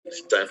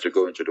It's time to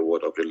go into the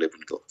word of the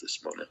living God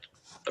this morning.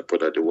 I pray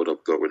that the word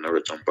of God will not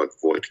return back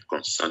void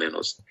concerning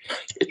us.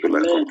 It will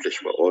accomplish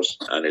for us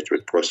and it will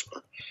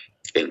prosper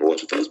in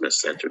what it has been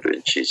sent to do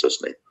in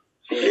Jesus' name.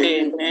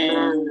 Amen.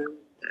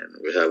 And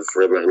we have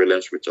Reverend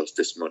Williams with us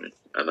this morning.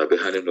 And I'll be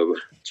handing over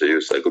to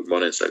you. Say good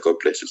morning, sir. God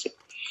bless you, sir.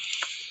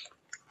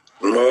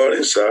 Good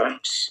morning, sir.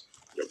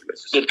 God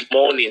bless you. Good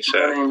morning,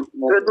 sir.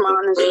 Good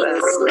morning, sir.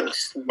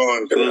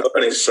 Good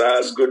morning,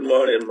 sirs. Good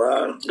morning,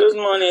 ma'am. Good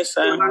morning,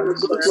 sir.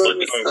 Good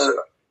morning,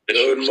 sir.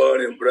 Good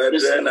morning,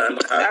 brethren,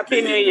 and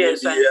Happy New Year,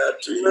 sir.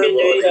 to you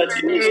all.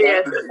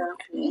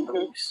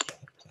 Yes.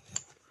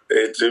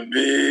 It will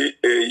be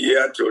a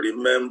year to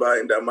remember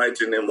in the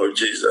mighty name of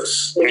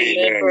Jesus.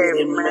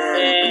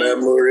 Amen.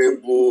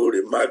 Memorable,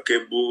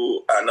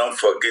 remarkable, and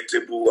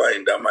unforgettable one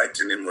in the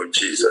mighty name of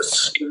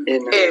Jesus.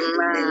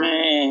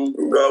 Amen.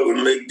 God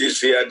will make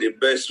this year the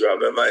best you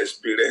have ever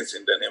experienced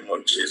in the name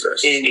of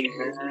Jesus.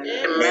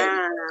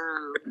 Amen.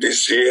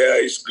 This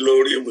year, His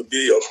glory will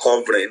be your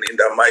covering in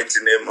the mighty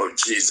name of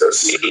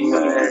Jesus.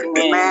 Amen.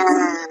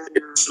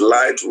 His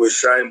light will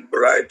shine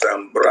bright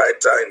and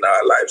brighter in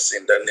our lives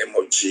in the name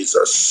of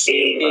Jesus.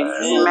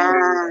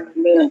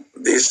 Amen.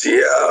 This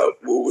year,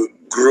 we will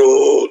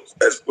grow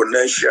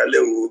exponentially.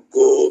 We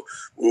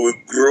will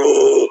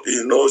grow,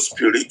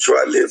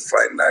 spiritually,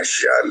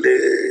 financially,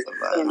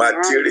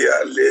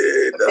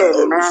 materially. The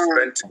Lord will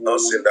strengthen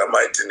us in the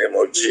mighty name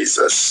of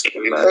Jesus.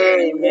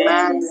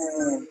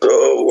 Amen.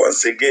 So,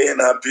 once again,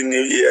 Happy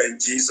New Year in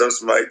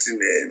Jesus' mighty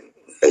name.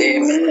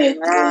 Amen.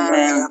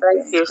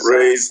 Thank you, sir.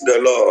 Praise the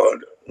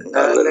Lord.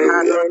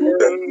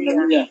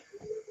 Hallelujah.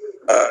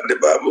 The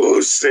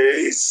Bible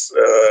says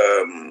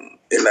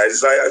in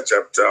Isaiah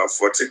chapter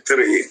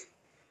 43,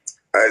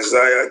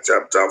 Isaiah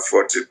chapter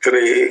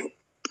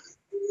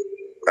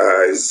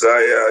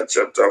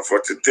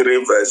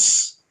 43,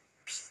 verses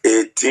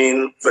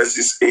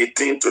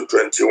 18 to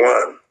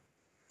 21.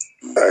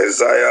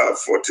 Isaiah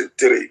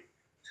 43,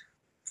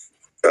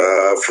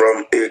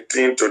 from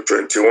 18 to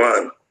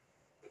 21.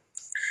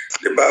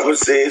 The Bible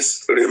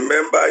says,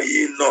 remember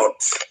ye not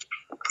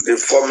the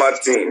former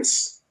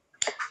things,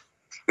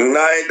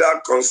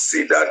 neither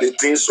consider the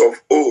things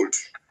of old.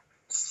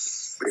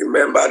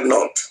 Remember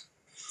not.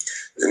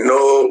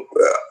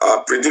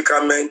 Our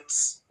predicament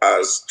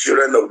as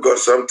children of God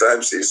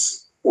sometimes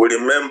is we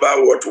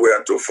remember what we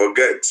are to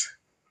forget,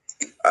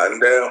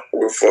 and then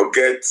we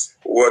forget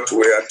what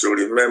we are to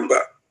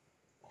remember.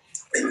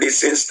 In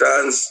this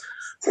instance,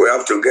 we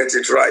have to get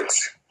it right,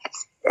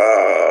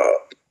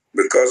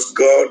 because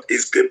God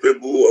is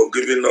capable of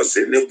giving us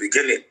a new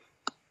beginning.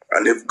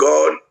 And if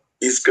God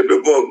is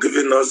capable of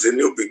giving us a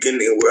new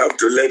beginning, we have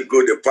to let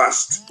go the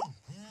past.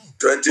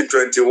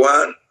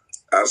 2021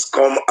 has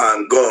come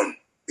and gone.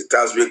 It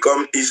has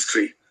become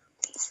history.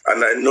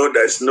 And I know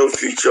there's no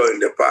future in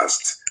the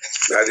past.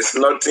 There is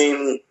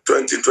nothing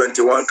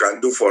 2021 can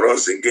do for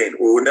us again.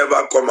 We will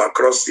never come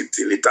across it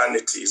till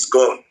eternity. It's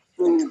gone.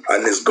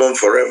 And it's gone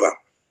forever.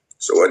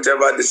 So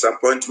whatever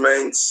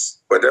disappointments,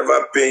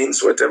 whatever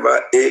pains,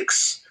 whatever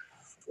aches,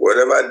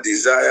 whatever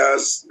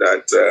desires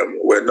that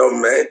were not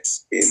met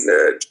in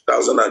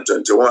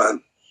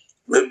 2021,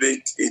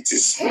 maybe it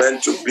is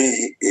meant to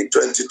be in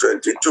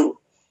 2022.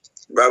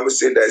 The Bible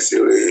says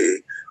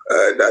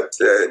that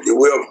the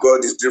way of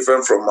God is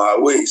different from our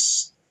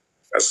ways.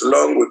 As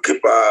long as we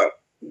keep our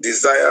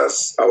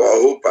desires,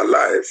 our hope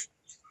alive,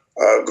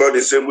 God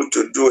is able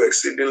to do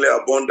exceedingly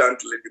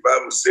abundantly, the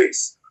Bible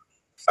says.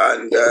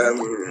 And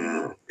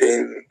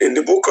in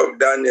the book of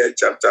Daniel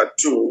chapter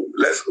 2,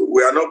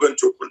 we are not going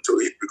to open to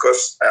it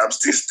because I am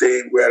still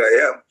staying where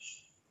I am.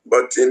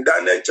 But in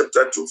Daniel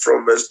chapter 2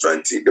 from verse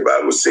 20, the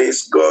Bible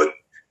says God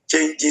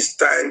changes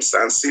times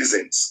and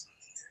seasons.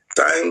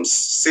 Times,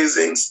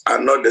 seasons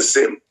are not the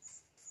same.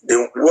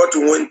 What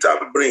winter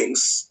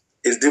brings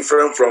is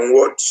different from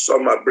what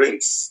summer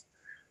brings.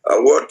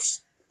 What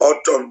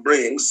autumn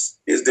brings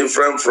is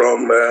different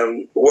from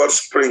what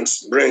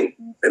springs bring.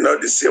 They're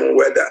not the same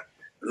weather,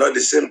 not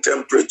the same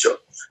temperature.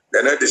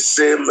 They're not the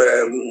same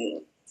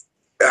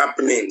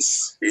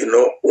happenings.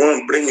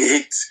 One bring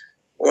heat,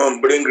 one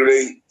bring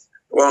rain,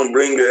 one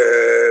bring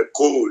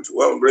cold,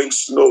 one bring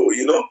snow.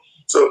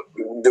 So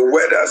the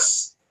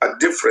weathers are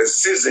different,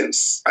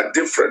 seasons are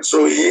different,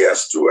 so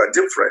years too are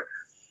different.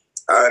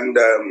 And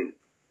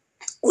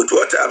with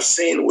what I've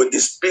seen with the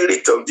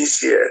spirit of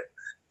this year,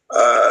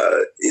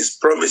 is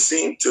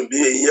promising to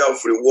be a year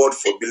of reward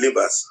for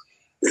believers.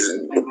 Is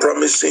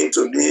promising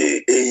to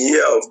be a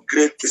year of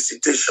great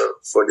visitation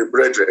for the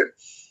brethren.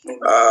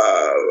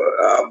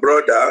 Our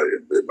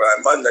brother, my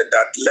man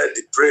that led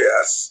the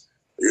prayers,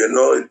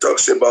 it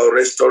talks about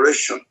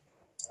restoration.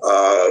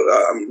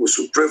 We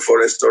should pray for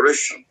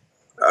restoration.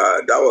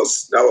 That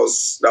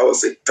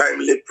was a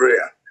timely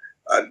prayer.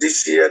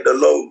 This year, the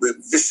Lord will be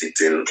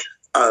visiting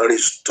and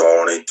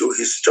restoring to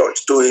His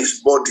church, to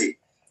His body,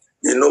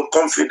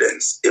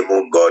 confidence.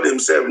 Even God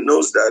Himself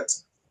knows that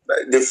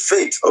the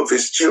faith of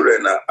His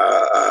children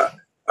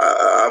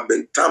have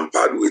been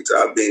tampered with,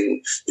 have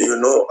been,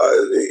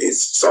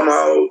 it's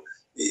somehow,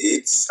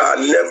 our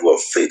level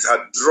of faith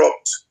had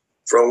dropped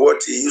from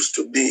what he used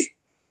to be.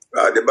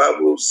 The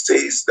Bible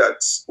says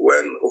that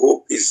when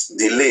hope is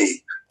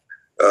delayed,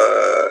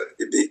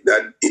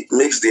 that it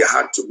makes the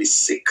heart to be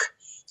sick.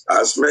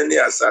 As many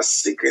as are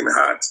sick in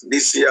heart,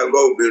 this year God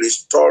will be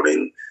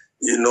restoring,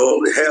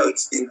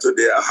 health into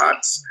their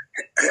hearts.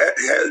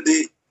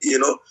 Healthy,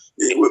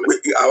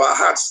 our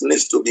hearts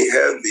needs to be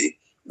healthy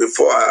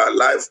before our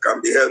life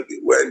can be healthy.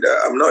 When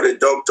I'm not a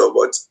doctor,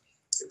 but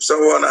if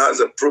someone has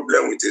a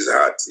problem with his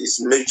heart, it's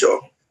major.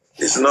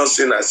 It's not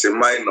seen as a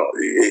minor.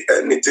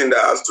 Anything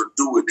that has to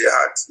do with the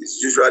heart is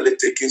usually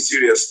taken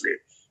seriously,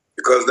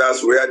 because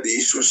that's where the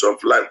issues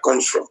of life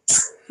comes from.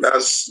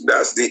 That's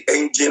the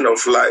engine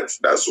of life.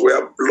 That's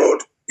where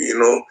blood,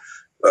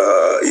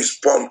 is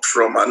pumped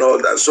from, and all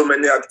that. So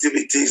many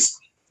activities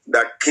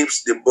that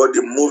keeps the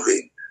body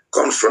moving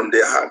comes from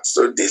the heart.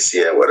 So this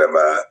year,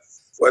 whatever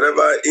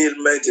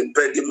ailment,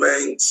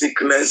 impediment,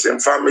 sickness,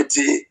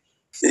 infirmity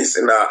is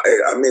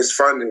is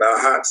found in our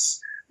hearts,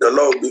 the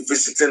Lord will be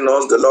visiting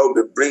us. The Lord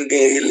will be bringing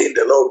healing.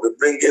 The Lord will be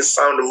bringing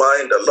sound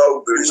mind. The Lord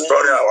will be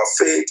restoring our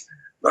faith.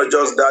 Not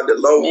just that, the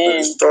Lord will be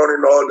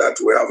restoring all that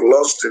we have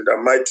lost in the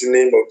mighty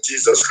name of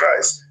Jesus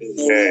Christ.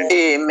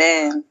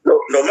 Amen.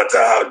 No matter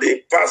how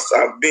the past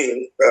have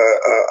been,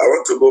 I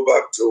want to go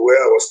back to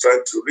where I was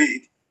trying to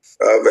read,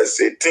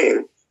 verse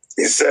 18.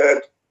 He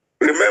said,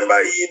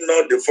 "Remember ye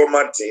not the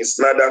former things,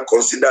 neither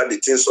consider the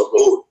things of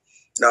old."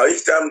 Now,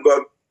 each time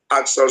God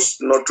asks us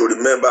not to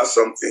remember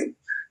something,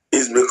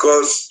 it's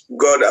because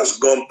God has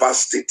gone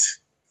past it.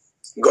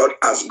 God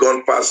has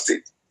gone past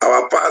it.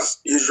 Our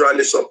past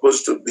usually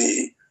supposed to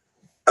be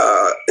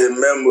a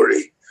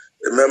memory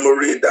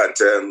that,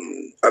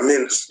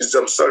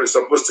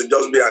 supposed to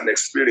just be an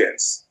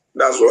experience.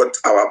 That's what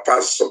our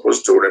past is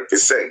supposed to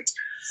represent.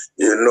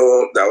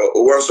 That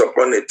once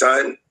upon a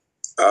time,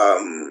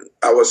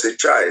 I was a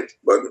child,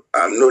 but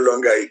I'm no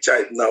longer a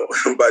child now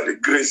by the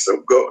grace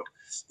of God.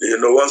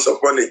 Once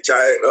upon a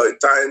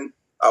time,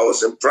 I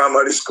was in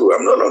primary school.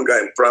 I'm no longer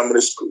in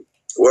primary school.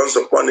 Once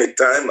upon a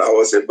time, I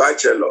was a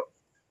bachelor.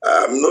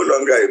 I'm no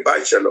longer a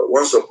bachelor.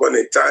 Once upon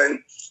a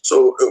time,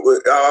 so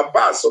our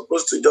past is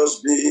supposed to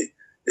just be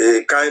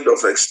a kind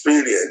of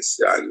experience,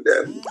 and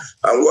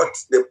what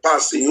the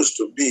past used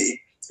to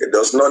be, it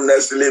does not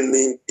necessarily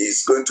mean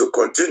it's going to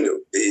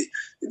continue.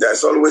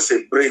 There's always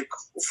a break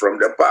from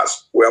the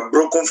past. We are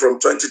broken from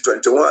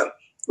 2021.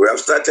 We have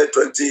started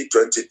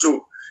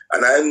 2022.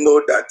 And I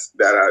know that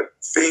there are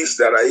things,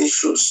 there are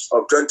issues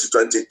of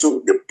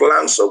 2022. The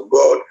plans of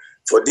God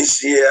for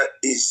this year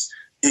is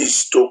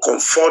to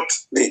comfort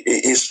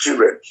his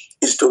children,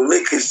 is to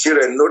make his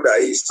children know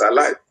that he is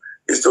alive,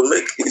 is to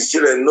make his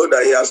children know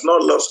that he has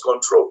not lost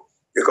control.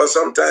 Because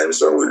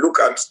sometimes when we look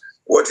at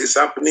what is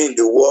happening in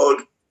the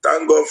world,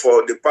 thank God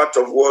for the part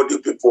of the world you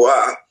people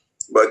are.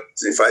 But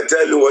if I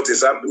tell you what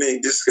is happening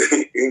in this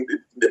in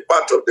the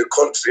part of the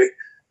country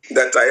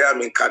that I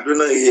am in,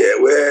 Kaduna here,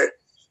 where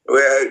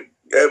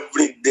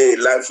every day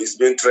life is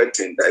being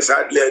threatened. There's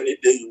hardly any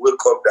day you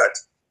wake up that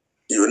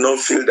you will not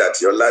feel that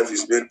your life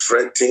is being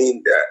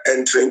threatened. They are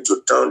entering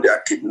to town, they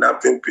are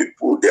kidnapping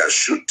people, they are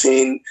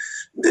shooting,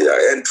 they are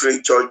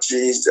entering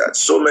churches. There are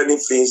so many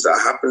things are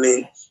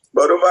happening.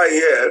 But over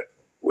here,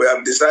 we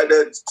have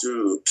decided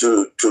to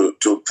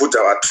put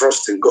our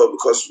trust in God,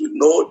 because we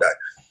know that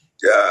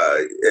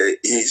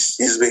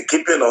He's been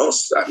keeping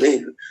us. I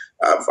mean,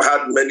 I've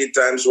had many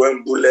times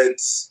when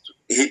bullets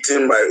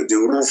hitting the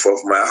roof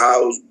of my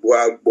house,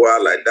 boah,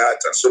 like that,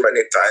 and so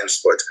many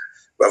times. But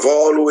we've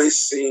always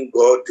seen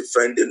God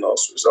defending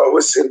us. We've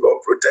always seen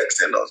God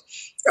protecting us.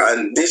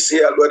 And this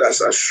year, God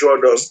has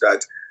assured us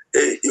that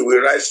He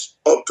will rise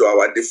up to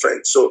our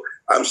defense. So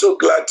I'm so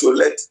glad to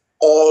let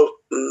all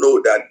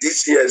know that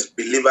this year is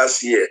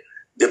believers' year.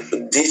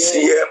 This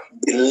year,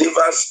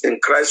 believers in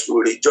Christ will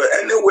rejoice.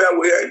 Anywhere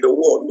we are in the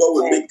world, God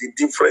will make the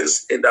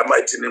difference in the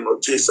mighty name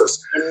of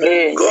Jesus.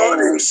 God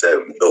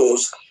Himself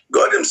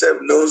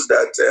knows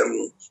that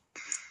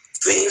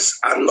things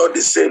are not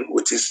the same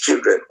with His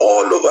children.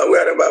 All over,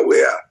 wherever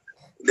we are,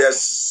 there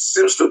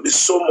seems to be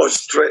so much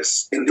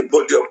stress in the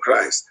body of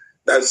Christ.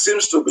 There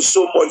seems to be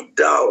so much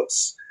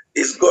doubts.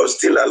 Is God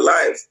still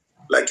alive?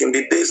 Like in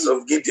the days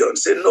of Gideon.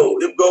 Say, no,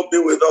 if God be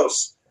with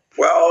us,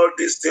 why all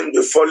these things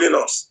befalling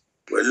us?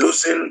 We're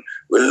losing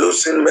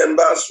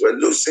members, we're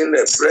losing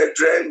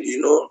brethren,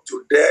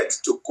 to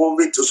death, to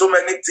COVID, to so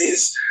many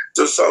things,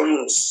 to some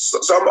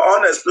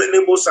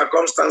unexplainable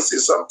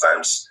circumstances.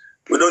 Sometimes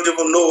we don't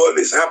even know what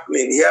is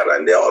happening here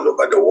and there all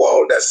over the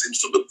world. There seems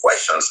to be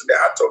questions in the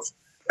heart of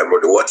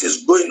everybody. What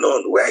is going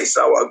on? Where is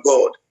our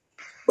God?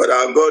 But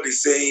our God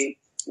is saying,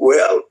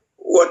 well,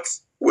 what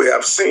we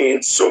have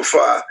seen so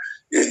far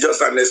is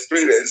just an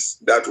experience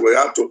that we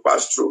have to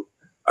pass through.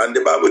 And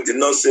the Bible did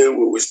not say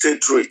we will stay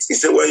through it. It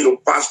said when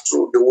you pass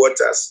through the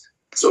waters.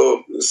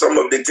 So some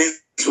of the things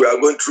we are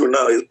going through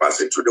now is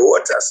passing through the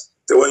waters.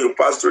 So when you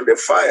pass through the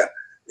fire,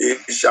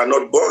 it shall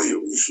not burn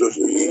you. So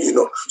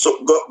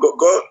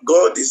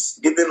God is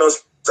giving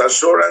us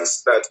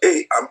assurance that,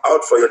 hey, I'm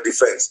out for your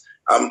defense.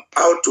 I'm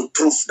out to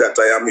prove that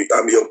I'm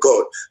your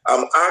God.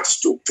 I'm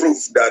asked to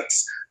prove that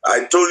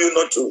I told you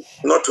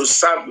not to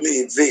serve me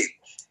in vain.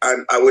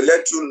 And I will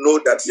let you know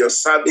that your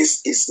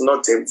service is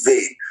not in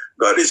vain.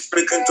 God is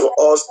speaking to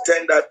us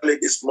tenderly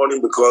this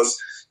morning, because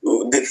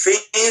the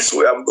things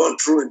we have gone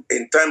through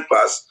in time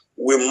past,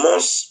 we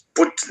must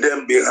put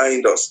them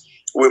behind us.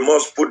 We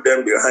must put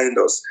them behind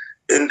us.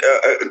 And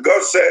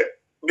God said,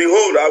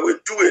 behold, I will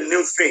do a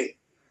new thing.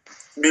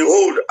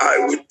 Behold, I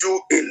will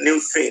do a new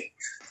thing.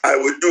 I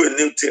will do a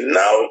new thing.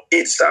 Now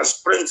it shall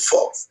spring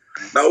forth.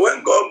 Now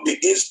when God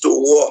begins to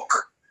walk,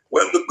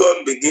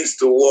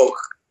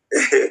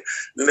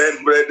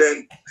 then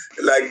brethren,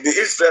 like the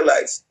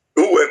Israelites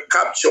who were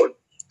captured,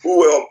 who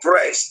were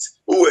oppressed,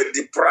 who were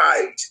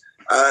deprived,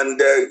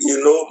 and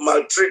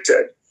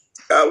maltreated,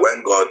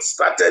 when God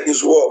started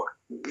his work,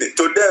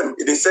 to them,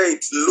 they say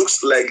it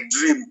looks like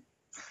dream.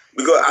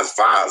 Because as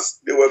far as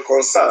they were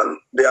concerned,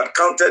 they had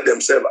counted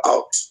themselves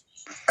out.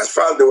 As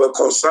far as they were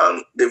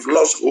concerned, they've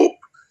lost hope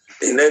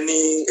in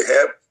any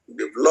help.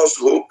 They've lost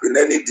hope in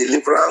any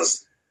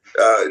deliverance.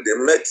 They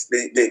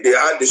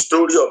had the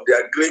story of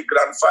their great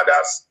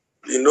grandfathers,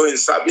 in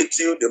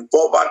servitude, in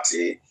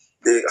poverty.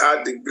 They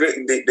had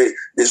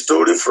the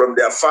story from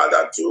their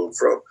father too.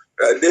 From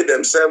they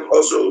themselves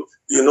also,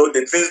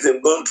 the things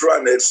they've gone through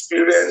and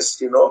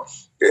experienced.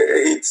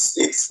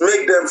 It's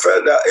make them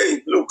feel that,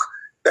 hey, look,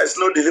 there's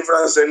no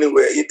deliverance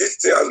anywhere. This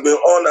thing has been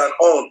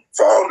on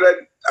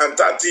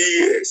 430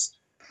 years,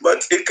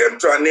 but it came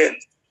to an end.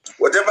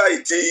 Whatever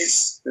it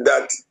is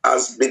that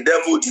has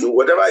bedeviled you,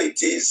 whatever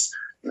it is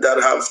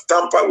that have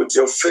tampered with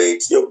your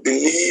faith, your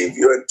belief,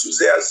 your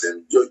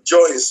enthusiasm, your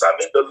joy in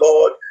serving the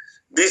Lord,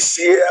 this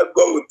year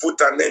God will put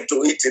an end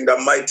to it in the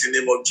mighty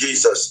name of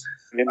Jesus.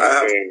 I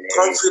have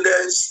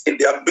confidence in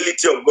the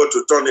ability of God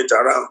to turn it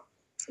around.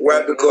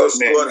 Why? Because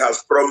God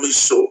has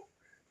promised so.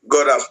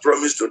 God has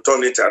promised to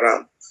turn it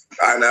around.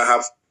 And I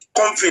have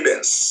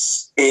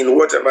confidence in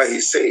whatever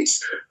he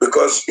says,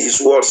 because his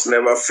words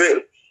never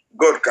fail.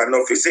 God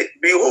cannot. He said,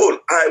 behold,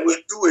 I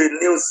will do a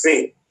new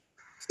thing.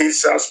 It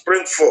shall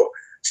spring forth.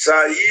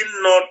 Shall ye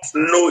not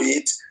know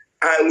it?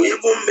 I will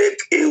even make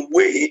a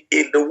way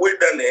in the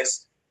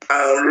wilderness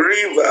and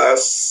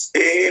rivers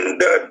in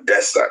the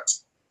desert.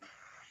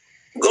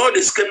 God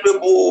is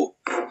capable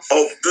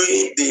of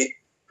doing the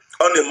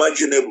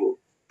unimaginable.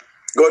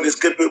 God is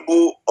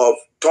capable of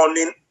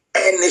turning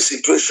any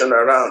situation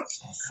around,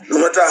 no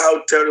matter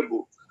how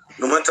terrible,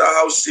 no matter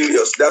how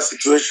serious that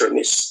situation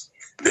is.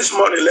 This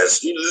morning,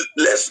 let's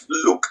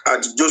look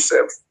at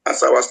Joseph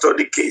as our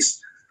study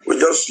case. We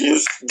just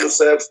used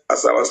Joseph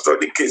as our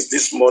study case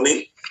this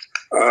morning,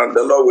 and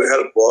the Lord will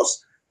help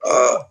us.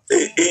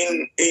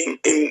 In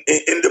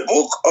the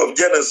book of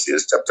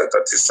Genesis, chapter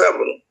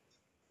 37,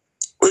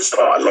 we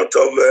saw a lot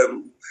of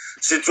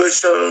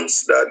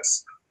situations that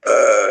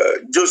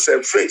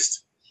Joseph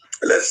faced.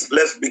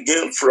 Let's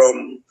begin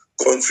from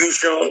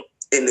confusion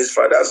in his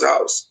father's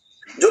house.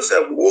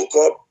 Joseph woke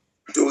up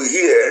to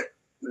hear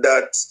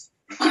that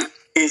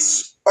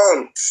his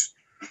aunt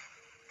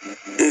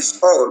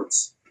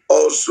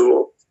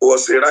also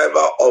was a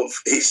rival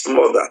of his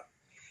mother.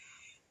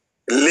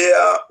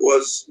 Leah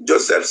was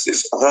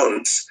Joseph's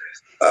aunt.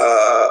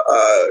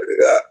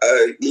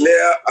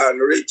 Leah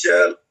and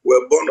Rachel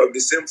were born of the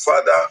same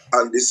father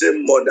and the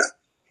same mother.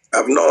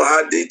 I've not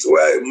had it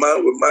where a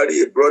man will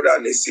marry a brother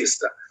and a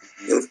sister.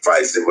 In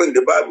fact, even in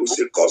the Bible, it's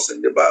a curse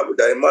in the Bible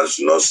that a man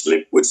should not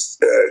sleep with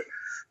sisters.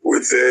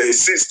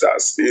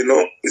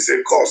 It's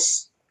a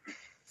curse.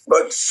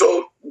 But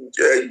so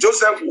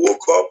Joseph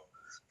woke up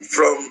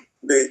from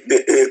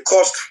the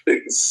cursed,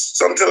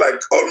 something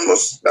like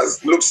almost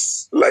that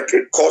looks like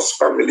a cursed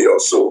family or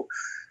so,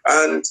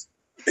 and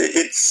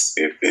it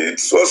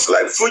was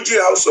like Fuji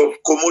house of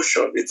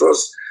commotion. It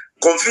was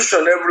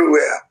confusion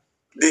everywhere.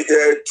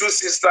 The two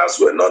sisters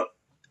were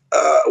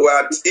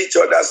at each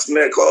other's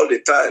neck all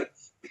the time,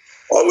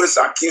 always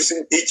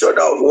accusing each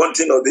other of one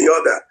thing or the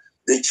other.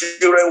 The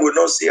children would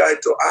not see eye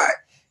to eye.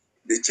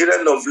 The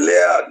children of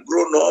Leah had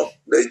grown up.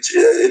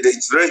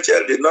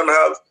 Rachel did not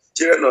have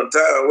children on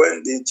time.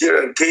 When the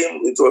children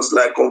came, it was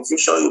like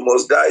confusion. You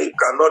must die. You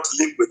cannot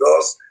live with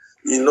us,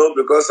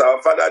 because our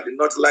father did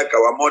not like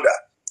our mother.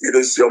 It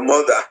is your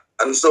mother.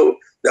 And so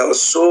there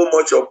was so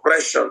much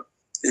oppression,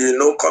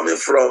 coming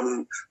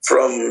from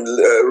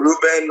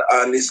Reuben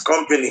and his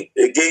company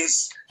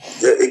against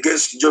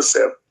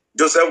Joseph.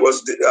 Joseph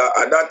was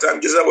at that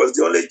time. Joseph was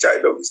the only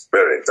child of his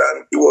parents,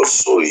 and he was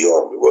so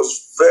young. He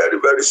was very,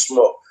 very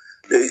small.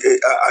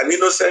 An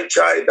innocent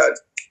child that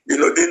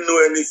didn't know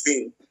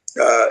anything.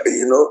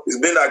 He's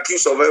been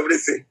accused of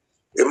everything.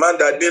 A man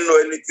that didn't know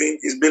anything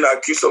is being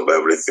accused of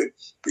everything.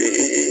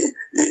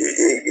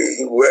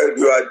 Well,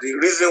 you are the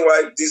reason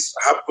why this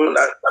happened.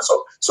 And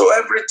so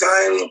every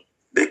time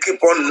they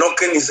keep on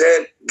knocking his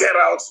head, get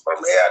out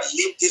from here,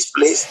 leave this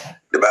place.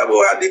 The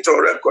Bible had it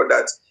on record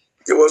that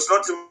it was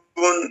not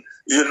even,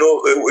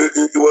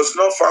 it was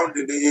not found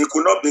he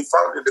could not be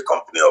found in the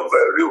company of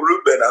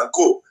Reuben and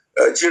co,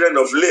 children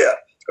of Leah.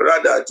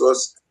 Rather, it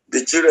was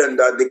the children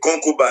that the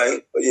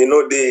concubine,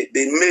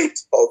 the mate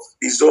of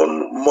his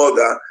own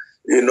mother,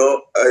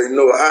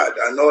 had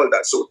and all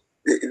that. So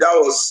that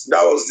was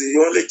the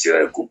only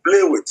children he could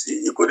play with.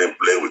 He couldn't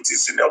play with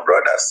his senior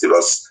brothers. It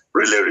was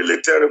really,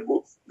 really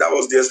terrible. That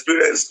was the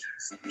experience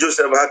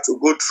Joseph had to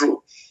go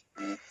through.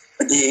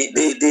 And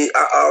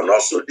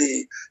also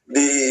the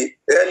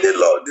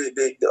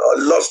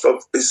loss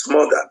of his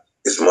mother.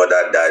 His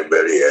mother died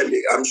very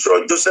early. I'm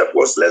sure Joseph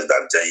was less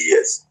than 10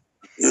 years.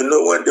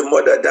 When the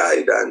mother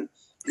died, and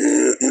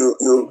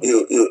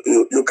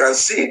you can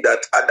see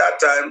that at that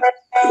time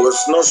he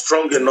was not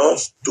strong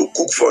enough to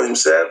cook for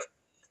himself.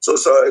 So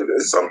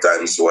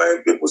sometimes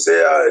when people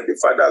say the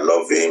father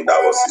loved him,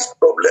 that was his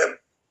problem.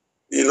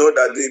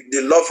 That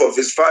the love of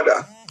his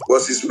father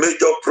was his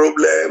major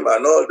problem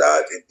and all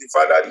that. If the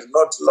father did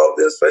not love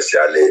him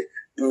especially,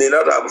 he may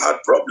not have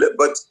had problem.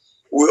 But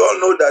we all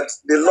know that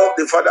the love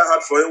the father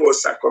had for him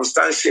was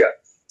circumstantial.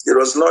 It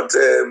was not,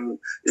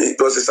 it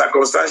was a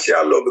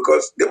circumstantial love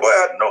because the boy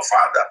had no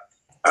father.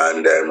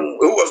 And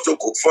who was to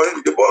cook for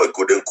him? The boy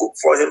couldn't cook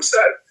for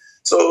himself.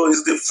 So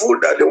it's the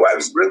food that the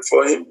wives bring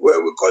for him,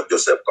 where we call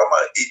Joseph, come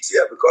and eat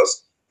here,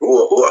 because who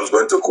was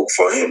going to cook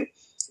for him?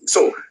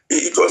 So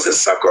it was a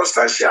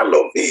circumstantial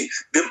love.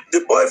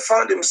 The boy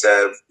found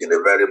himself in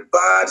a very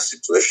bad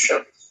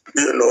situation,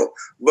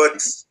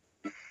 but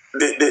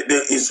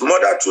his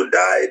mother too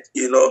died,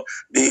 the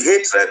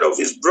hatred of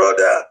his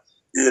brother,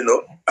 and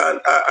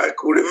I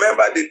could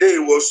remember the day he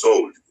was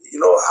sold,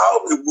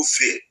 how he would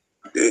feel.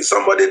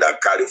 Somebody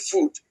that carried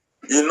food,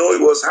 he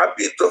was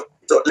happy to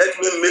let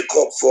me make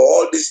up for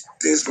all these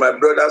things my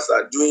brothers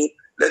are doing.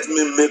 Let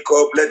me make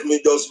up, let me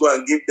just go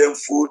and give them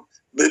food,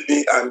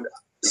 maybe, and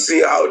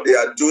see how they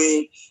are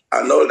doing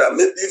and all that.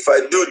 Maybe if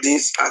I do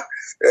this,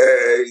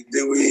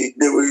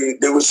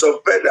 they will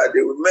suffer that,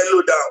 they will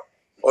mellow down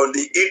on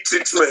the ill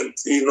treatment,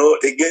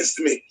 against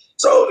me.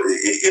 So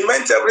it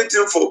meant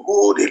everything for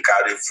good. He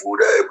carried food.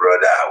 Hey,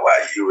 brother, how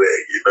are you?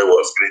 He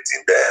was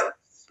greeting them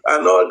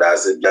and all that.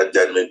 Said,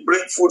 gentlemen,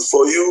 bring food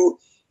for you.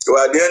 So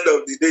at the end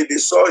of the day, they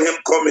saw him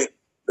coming.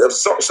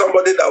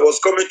 Somebody that was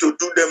coming to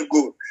do them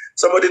good.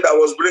 Somebody that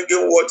was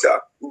bringing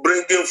water,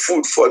 bringing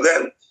food for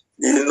them.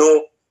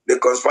 They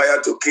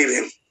conspired to kill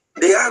him.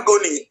 The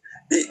agony,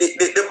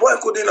 the boy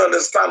couldn't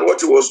understand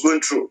what he was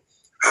going through.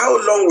 How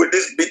long will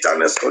this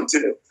bitterness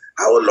continue?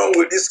 How long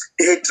will this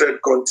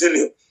hatred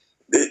continue?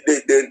 They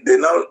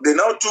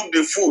now took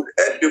the food,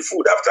 ate the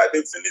food. After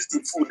they finished the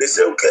food, they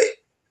said, okay,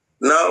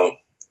 now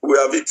we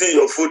have eaten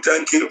your food.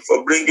 Thank you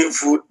for bringing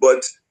food,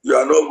 but you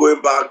are not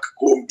going back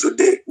home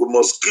today. We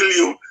must kill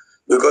you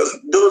because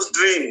those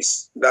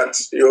dreams that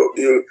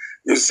you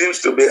seems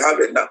to be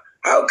having now.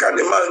 How can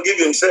a man give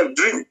himself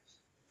dream?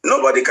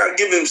 Nobody can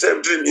give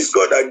himself dream. It's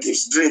God that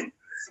gives dream.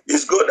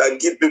 It's God that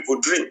gives people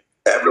dream.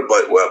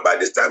 Everybody, well, by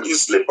the time you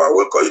sleep and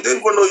wake up, you don't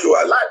even know you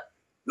are alive.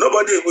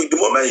 Nobody, the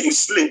moment you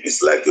sleep,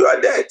 it's like you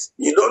are dead.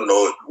 You don't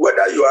know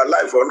whether you are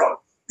alive or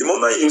not. The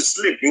moment you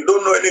sleep, you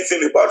don't know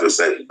anything about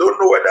yourself. You don't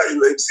know whether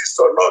you exist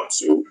or not.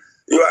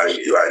 You are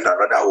in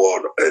another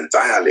world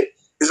entirely.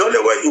 It's only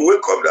when you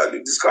wake up that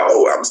you discover,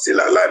 oh, I'm still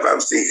alive, I'm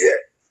still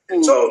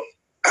here. So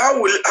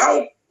how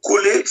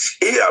could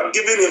he have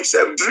given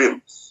himself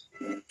dream?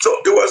 So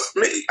it was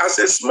me as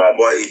a small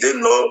boy. He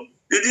didn't know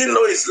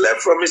his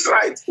left from his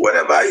right.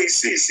 Whatever he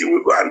sees, he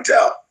will go and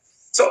tell.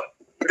 So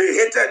they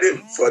hated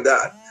him for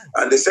that.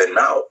 And they said,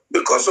 now,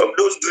 because of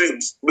those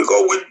dreams,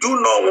 because we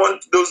do not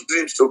want those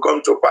dreams to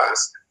come to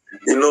pass.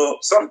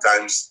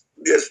 Sometimes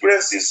the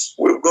experiences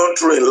we've gone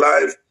through in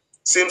life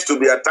seems to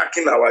be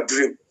attacking our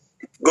dream.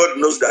 God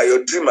knows that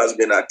your dream has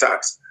been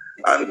attacked.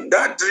 And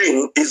that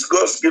dream is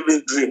God's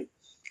given dream.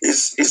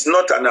 It's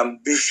not an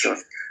ambition.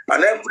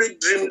 And every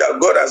dream that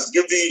God has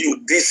given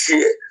you this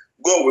year,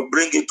 God will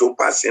bring it to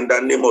pass in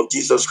the name of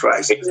Jesus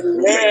Christ.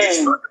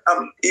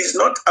 It's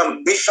not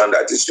ambition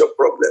that is your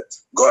problem.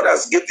 God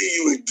has given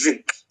you a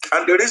dream.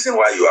 And the reason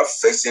why you are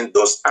facing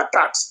those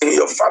attacks in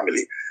your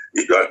family,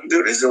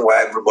 the reason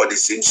why everybody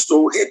seems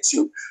to hate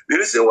you, the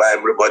reason why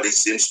everybody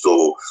seems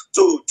the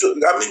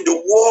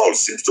world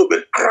seems to be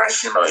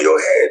crashing on your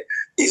head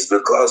is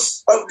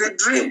because of the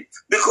dream.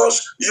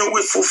 Because you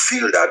will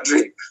fulfill that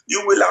dream.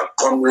 You will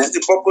accomplish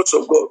the purpose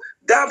of God.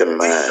 That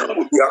vision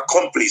will be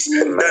accomplished.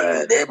 The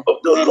name of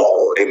the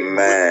Lord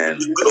will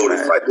be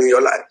glorified in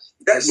your life.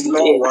 There's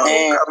no one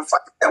who can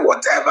fight. And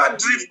whatever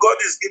dream God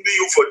is giving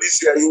you for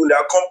this year, you will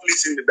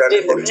accomplish in the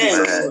name of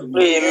Jesus.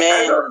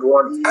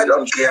 I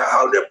don't care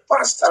how the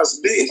past has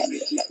been.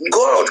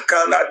 God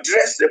can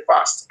address the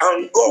past,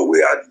 and God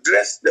will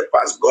address the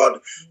past. God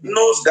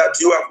knows that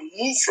you have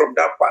moved from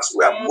that past.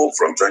 We have moved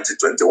from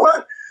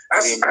 2021.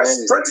 As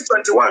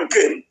 2021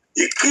 came,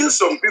 He killed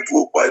some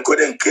people, but He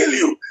couldn't kill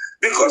you.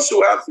 Because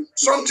you have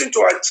something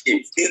to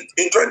achieve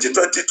in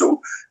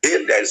 2022.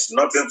 If there is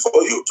nothing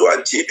for you to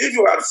achieve, if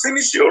you had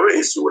finished your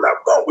race, you would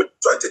have gone with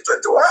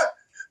 2021.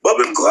 But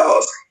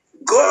because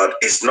God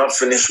is not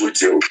finished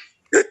with you,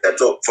 you have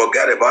to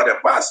forget about the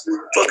past,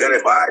 forget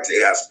about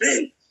it has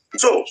been.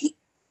 So he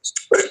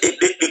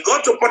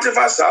got to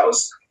Potiphar's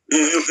house.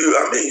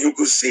 you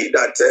could see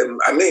that,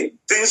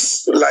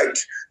 things like,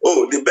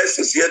 oh, the best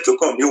is yet to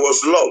come. He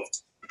was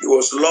loved. He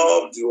was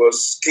loved. He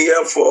was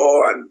cared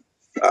for. And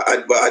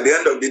but at the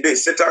end of the day,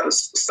 Satan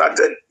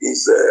started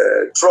his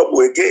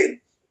trouble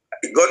again.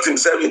 He got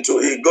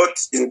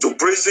into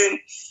prison.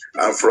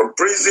 And from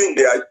prison,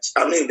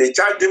 they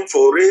charged him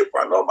for rape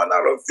and all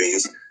manner of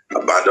things.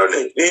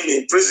 Abandoning him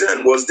in prison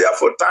and was there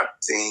for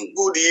 13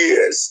 good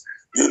years.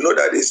 You know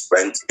that he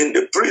spent in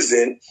the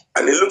prison,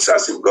 and it looks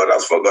as if God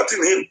has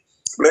forgotten him.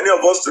 Many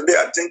of us today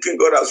are thinking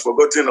God has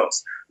forgotten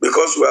us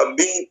because we have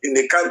been in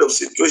a kind of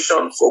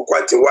situation for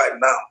quite a while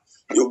now.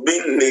 You've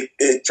been in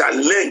a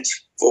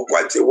challenge for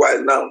quite a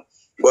while now.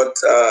 But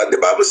the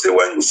Bible says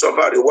when you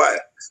suffer a while,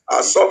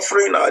 our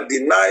suffering, our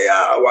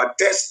denial, our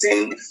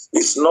testing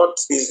is not,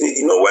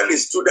 when the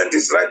student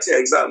is writing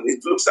exam, it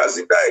looks as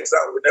if that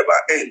exam will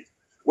never end.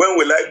 When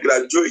will I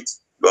graduate?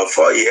 But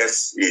 4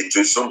 years, it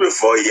will soon be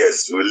 4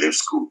 years we leave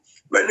school.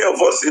 Many of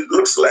us, it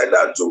looks like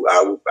that too.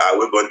 Are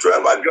we going to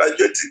ever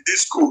graduate in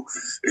this school?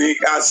 The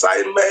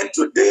assignment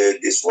today,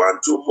 this one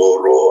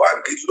tomorrow,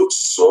 and it looks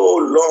so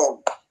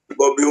long.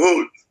 But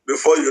behold,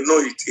 before you know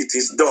it, it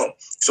is done.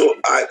 So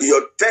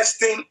your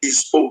testing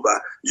is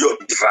over. Your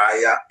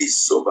trial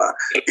is over.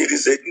 It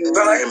is a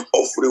time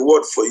of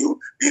reward for you.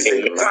 It's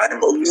a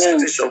time of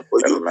visitation for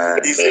you.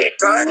 It's a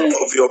time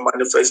of your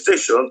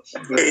manifestation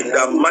in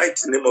the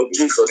mighty name of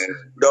Jesus.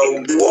 The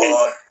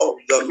word of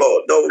the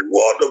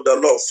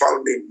Lord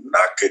found him.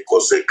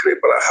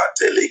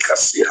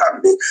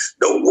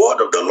 The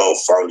word of the Lord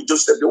found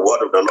Joseph. The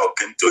word of the Lord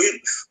came to him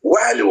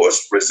while he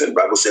was prison. The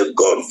Bible said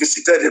God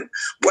visited him.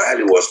 While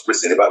he was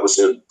prison, the Bible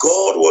said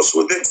God was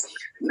with him.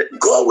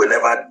 God will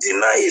never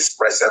deny his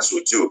presence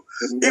with you.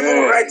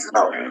 Even right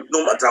now,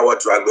 no matter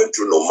what you are going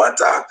through, no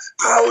matter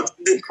how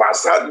the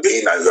past has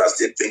been, and you are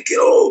still thinking,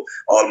 oh,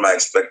 all my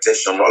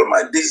expectation, all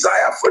my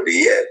desire for the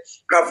year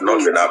have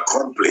not been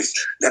accomplished.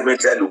 Let me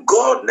tell you,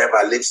 God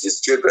never leaves his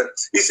children.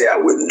 He said, I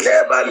will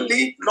never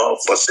leave nor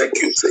forsake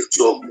you.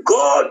 So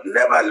God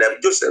never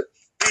left Joseph.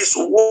 His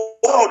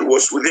word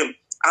was with him,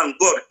 and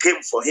God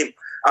came for him.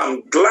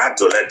 I'm glad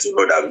to let you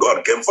know that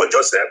God came for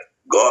Joseph.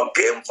 God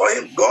came for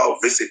him. God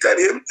visited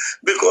him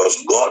because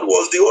God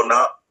was the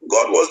owner.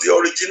 God was the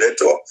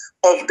originator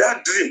of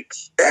that dream.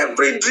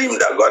 Every dream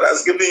that God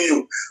has given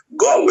you,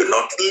 God will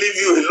not leave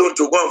you alone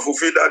to go and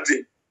fulfill that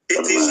dream.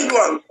 It is you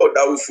and God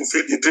that will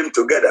fulfill the dream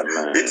together.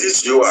 It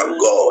is you and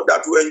God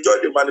that will enjoy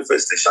the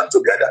manifestation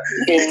together.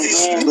 It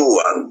is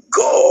you and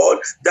God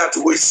that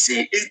will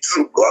see it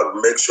through.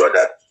 God makes sure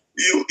that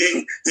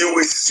He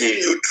will see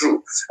you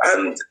through.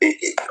 And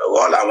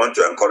all I want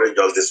to encourage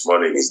us this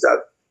morning is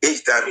that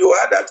each time you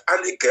heard that,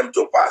 and it came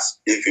to pass.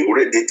 If you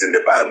read it in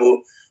the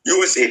Bible, you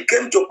will see it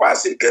came to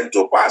pass. It came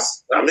to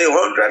pass.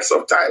 Hundreds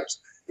of times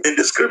in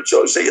the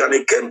scripture, say, and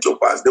it came to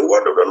pass. The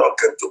word of the Lord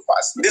came to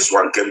pass. This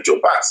one came to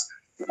pass.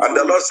 And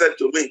the Lord said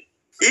to me,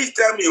 each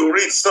time you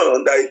read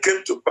son that it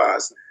came to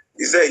pass,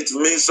 he said it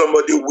means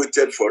somebody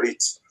waited for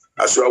it.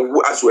 As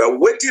we are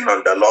waiting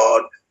on the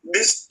Lord,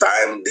 this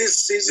time,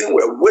 this season,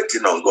 we are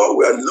waiting on God.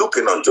 We are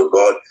looking unto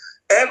God.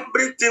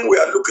 Everything we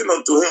are looking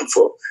unto him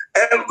for,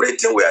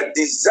 everything we are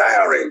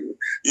desiring,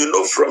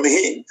 from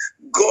him,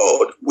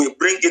 God will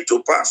bring it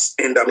to pass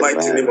in the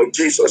mighty name of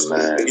Jesus.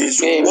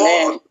 His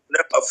word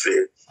never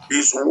fail.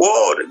 His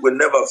word will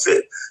never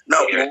fail.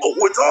 Now,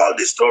 with all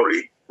the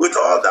story, with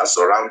all that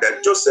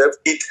surrounded Joseph,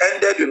 it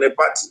ended in a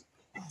party.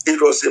 It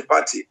was a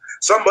party.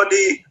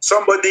 Somebody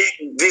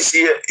this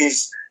year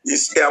is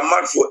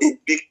earmarked for a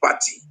big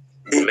party.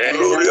 A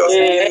glorious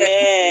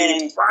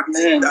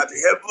party that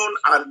heaven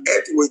and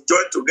earth will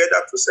join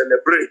together to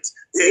celebrate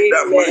in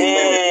the mighty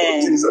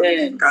name of Jesus.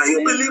 Can you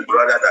believe,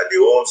 brother, that the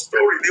whole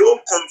story, the whole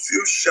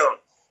confusion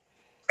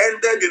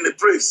ended in a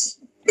praise?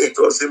 It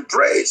was in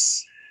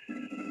praise.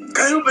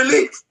 Can you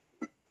believe?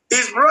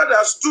 His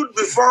brother stood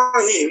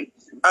before him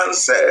and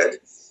said,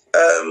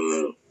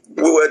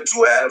 we were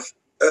 12,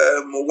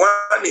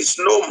 one is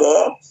no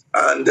more,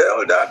 and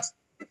all that.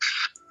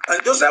 And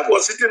Joseph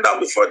was sitting down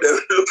before them,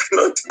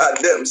 looking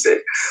at them,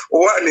 saying,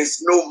 one is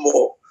no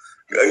more.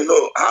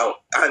 How?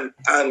 And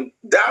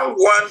that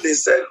one they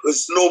said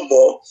is no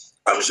more.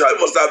 I'm sure he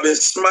must have been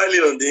smiling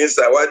on the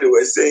inside while they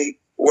were saying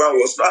one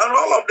was no. And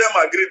all of them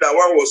agreed that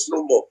one was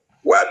no more.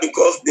 Why?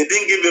 Because they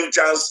didn't give him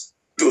chance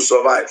to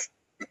survive.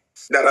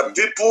 There are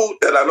people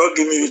that are not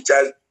giving you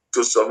chance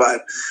to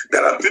survive.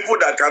 There are people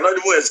that cannot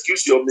even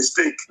excuse your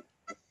mistake.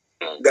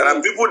 There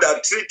are people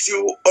that treat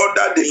you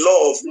under the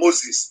law of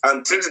Moses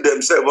and treat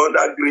themselves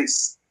under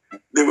grace.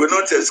 They will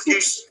not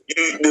excuse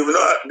you. They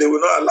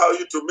will not allow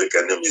you to make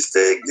any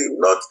mistake. They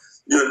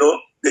will not,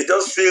 they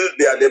just feel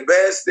they are the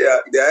best. They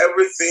are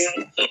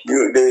everything.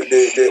 When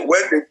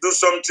they do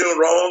something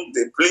wrong,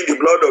 they plead the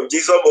blood of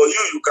Jesus. But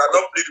you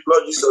cannot plead the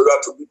blood of Jesus. You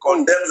have to be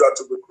condemned. You have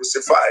to be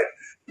crucified.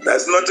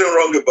 There's nothing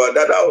wrong about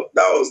that.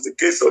 That was the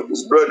case of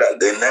his brother.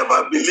 They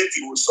never believed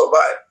he would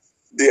survive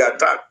the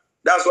attack.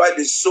 That's why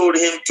they sold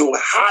him to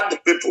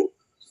hard people,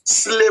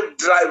 slave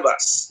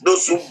drivers,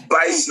 those who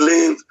buy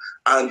slaves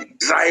and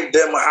drive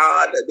them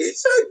hard. They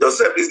say,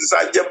 Joseph is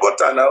a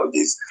butter now.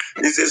 He's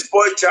a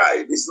spoiled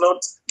child. He's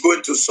not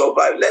going to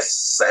survive. Let's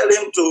sell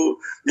him to,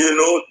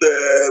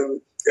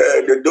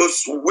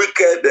 those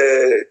wicked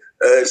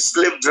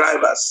slave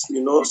drivers,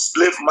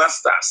 slave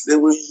masters. They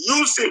will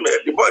use him.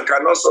 The boy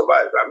cannot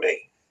survive. I mean,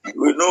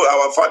 we know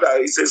our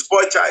father is a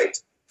spoiled child.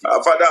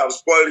 Our father has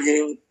spoiled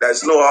him.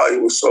 There's no how he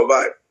will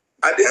survive.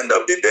 At the end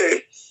of the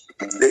day,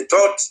 they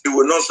thought he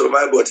will not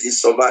survive, but he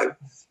survived.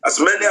 As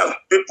many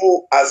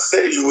people as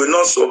say you will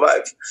not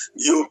survive,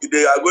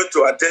 they are going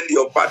to attend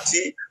your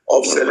party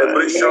of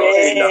celebration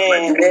in the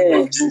mighty name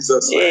of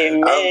Jesus.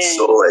 Amen. I'm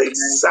so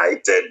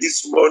excited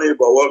this morning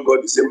about what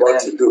God is about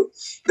to do.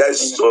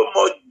 There's so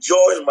much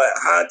joy in my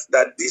heart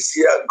that this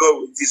year God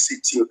will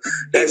visit you.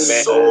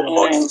 There's so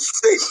much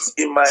faith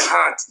in my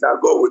heart that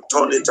God will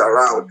turn it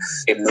around.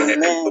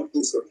 Amen.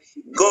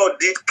 God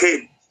did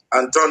came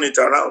and turn it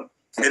around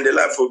in the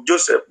life of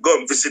Joseph.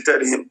 God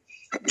visited him.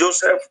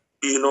 Joseph,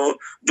 to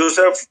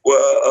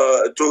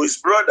his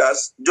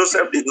brothers,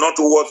 Joseph did not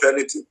worth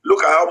anything.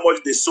 Look at how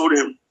much they sold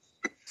him.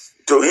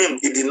 To him,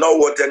 he did not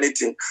worth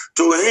anything.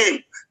 To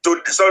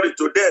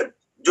them,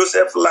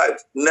 Joseph's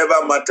life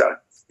never mattered.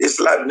 His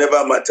life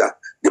never mattered.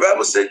 The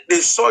Bible said they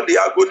saw the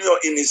agony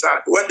in his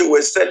heart when they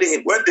were selling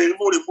him. When they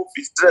removed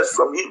his dress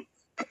from him,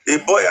 a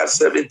boy at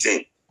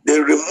 17,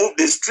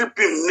 they stripped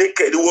him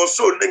naked. He was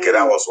so naked.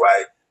 That was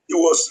why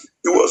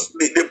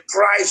the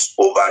price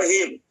over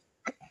him,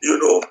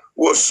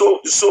 was so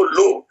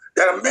low.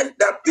 There are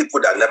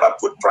people that never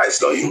put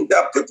price on you. There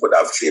are people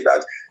that feel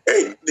that,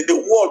 hey, the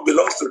world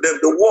belongs to them.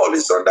 The world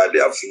is under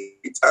their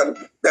feet, and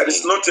there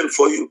is nothing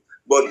for you.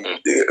 But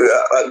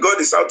God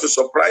is out to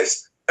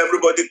surprise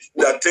everybody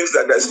that thinks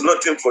that there's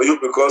nothing for you,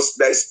 because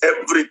there's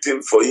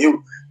everything for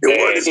you. The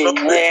world is not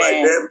made by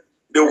them.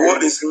 The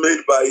world is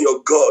made by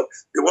your God.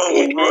 The one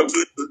who brought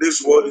you to this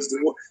world is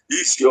the one.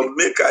 He's your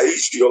maker.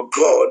 He's your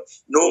God.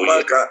 No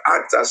man can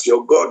act as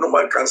your God. No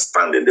man can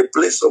stand in the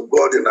place of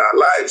God in our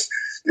lives.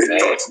 They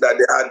thought that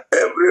they had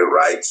every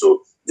right,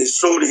 so they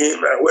sold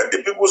him. And when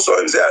the people saw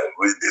him, say,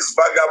 with this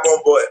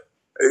vagabond boy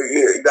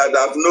that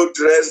have no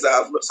dress, that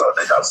have no, so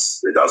they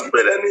just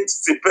put any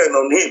stipend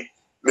on him,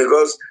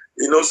 because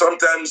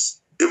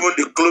sometimes even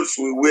the clothes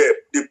we wear,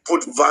 they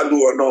put value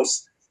on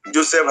us.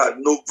 Joseph had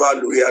no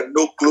value. He had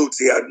no clothes.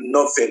 He had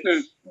nothing.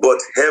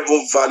 But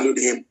heaven valued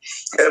him.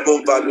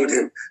 Heaven valued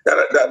him.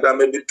 There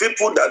may be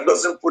people that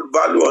doesn't put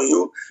value on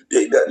you.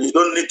 That you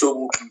don't need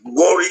to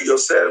worry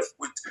yourself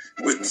with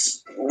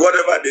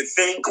whatever they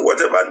think,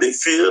 whatever they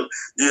feel,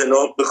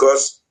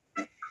 because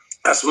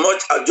as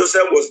much as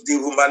Joseph was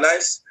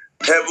dehumanized,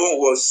 heaven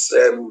was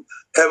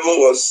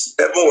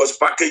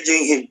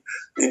packaging him.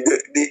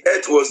 The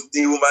earth was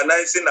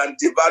dehumanizing and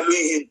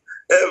devaluing him.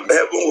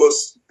 Heaven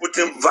was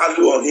putting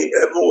value on him.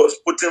 Heaven was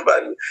putting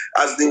value.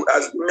 As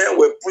men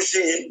were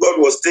pushing him, God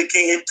was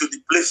taking him to the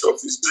place of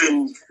his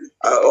dream.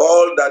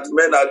 All that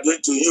men are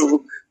doing to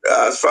you,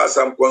 as far as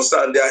I'm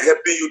concerned, they are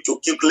helping you to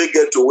quickly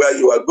get to where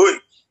you are going.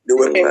 They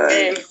were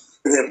pushing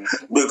him,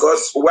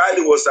 because while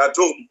he was at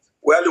home,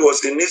 while he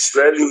was in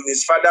Israel, in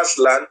his father's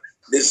land,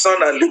 the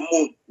sun and the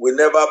moon will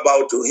never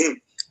bow to him.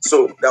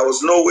 So there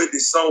was no way the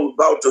sun would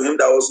bow to him.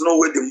 There was no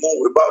way the moon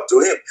would bow to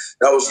him.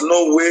 There was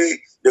no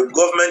way the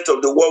government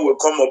of the world will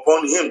come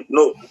upon him.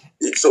 No.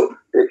 So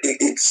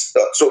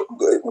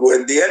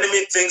when the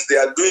enemy thinks they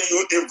are doing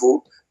you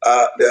evil,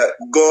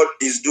 God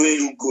is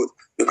doing you good.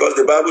 Because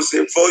the Bible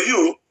says, for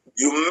you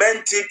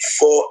meant it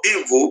for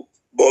evil,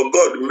 but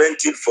God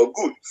meant it for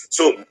good.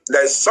 So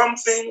there's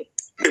something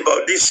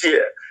about this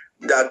year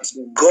that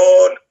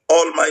God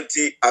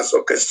Almighty has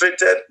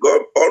orchestrated,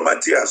 God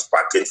Almighty has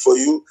packaged for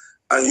you,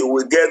 and you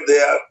will get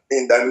there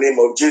in the name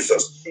of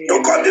Jesus.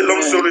 To cut the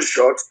long story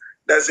short,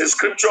 there's a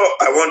scripture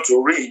I want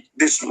to read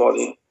this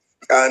morning,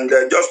 and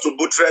just to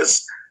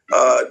buttress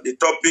the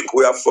topic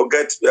we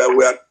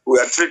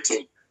are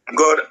treating.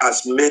 God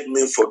has made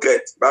me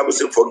forget. The Bible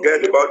says,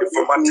 forget about the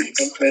former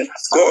things.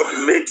 God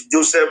made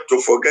Joseph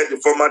to forget the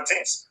former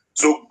things.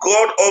 So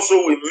God also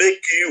will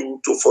make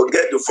you to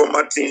forget the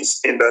former things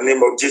in the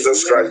name of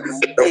Jesus Christ.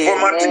 The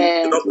former things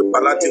may not be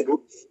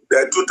palatable.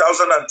 The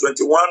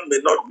 2021 may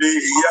not be a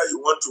year you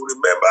want to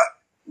remember,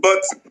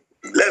 but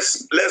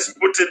let's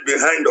put it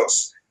behind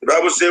us. The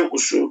Bible says we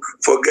should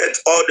forget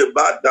all the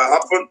bad that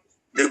happened,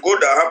 the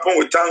good that happened,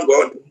 we thank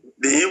God.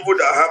 The evil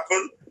that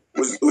happened,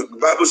 the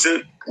Bible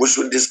says we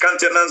should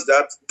discountenance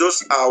that.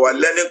 Those are our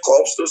learning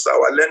curves, those are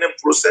our learning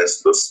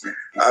process, those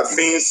are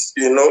things,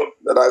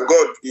 that our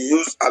God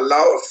used,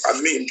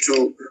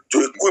 to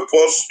equip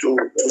us, to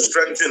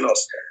strengthen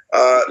us.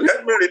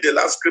 Let me read the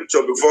last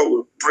scripture before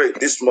we pray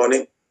this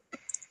morning.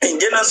 In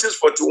Genesis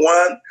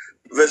 41,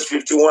 verse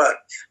 51,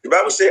 the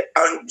Bible says,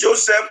 and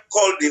Joseph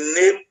called the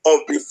name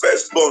of the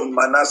firstborn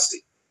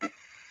Manasseh.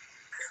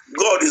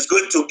 God is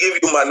going to give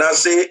you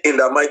Manasseh in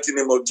the mighty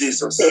name of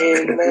Jesus.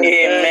 Amen.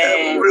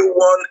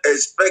 Everyone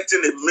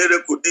expecting a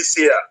miracle this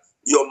year,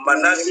 your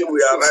Manasseh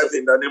will arrive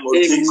in the name of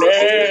Jesus.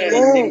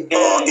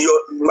 Your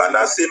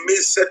Manasseh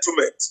means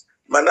settlement.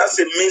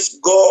 Manasseh means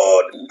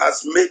God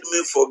has made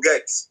me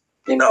forget.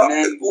 Now,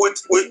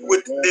 with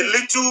the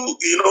little,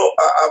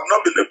 I've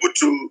not been able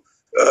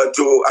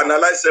to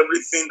analyze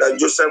everything that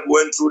Joseph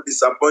went through: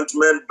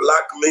 disappointment,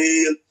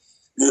 blackmail,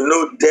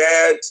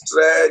 death,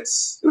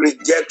 threats,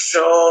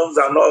 rejections,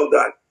 and all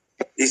that.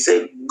 He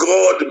said,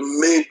 God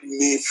made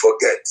me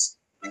forget.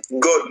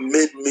 God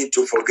made me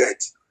to forget.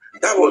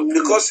 That was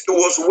because it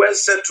was well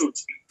settled.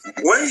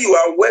 When you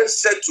are well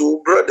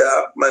settled,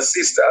 brother, my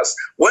sisters,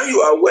 when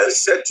you are well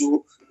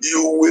settled,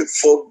 you will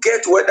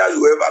forget whether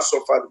you ever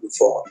suffered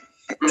before.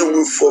 You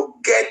will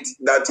forget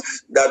that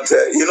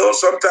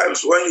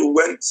sometimes when you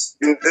went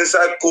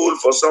inside cold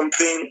for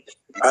something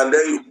and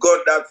then you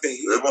got that thing,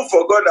 you even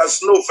forgot that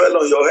snow fell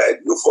on your head.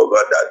 You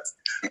forgot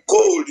that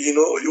cold,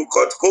 you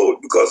caught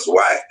cold because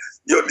why?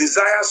 Your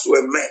desires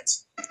were met.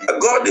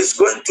 God is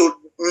going to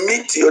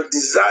meet your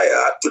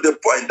desire to the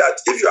point that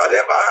if you had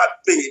ever had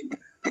pain,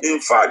 in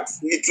fact,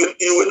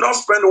 you will not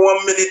spend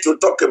 1 minute to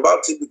talk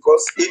about it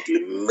because it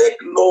will make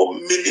no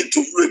meaning to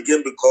you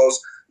again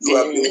because you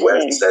have been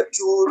well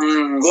settled.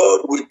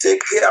 God will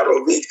take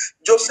care of it.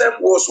 Joseph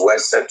was well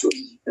settled.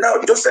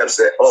 Now Joseph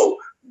said, "Oh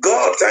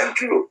God,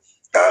 thank you.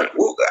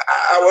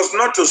 I was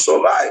not to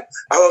survive.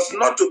 I was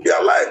not to be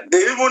alive.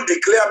 They even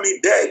declared me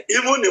dead,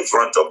 even in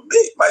front of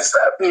me,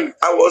 myself.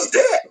 I was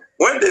there.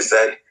 When they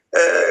said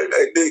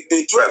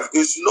the 12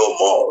 is no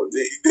more,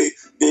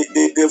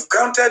 they've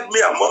counted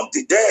me among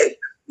the dead.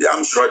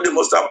 I'm sure they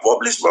must have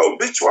published my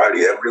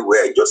obituary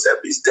everywhere. Joseph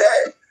is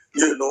dead,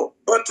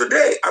 But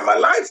today, I'm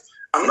alive.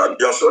 I'm not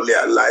just only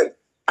alive.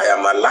 I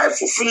am alive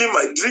fulfilling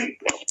my dream.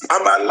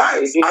 I'm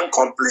alive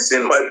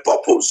accomplishing my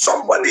purpose.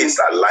 Somebody is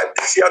alive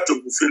this year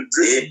to fulfill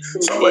dream.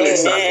 Somebody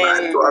is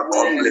alive to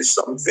accomplish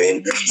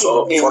something.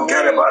 So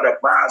forget about the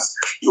past.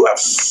 You have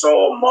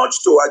so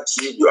much to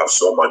achieve. You have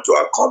so much to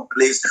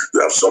accomplish.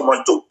 You have so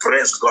much to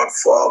praise God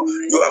for.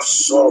 You have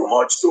so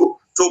much to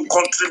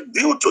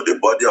contribute to the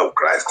body of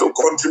Christ, to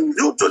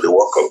contribute to the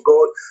work of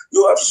God.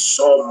 You have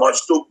so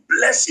much to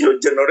bless your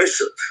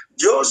generation.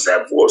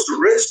 Joseph was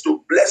raised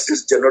to bless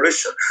his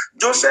generation.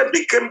 Joseph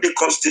became the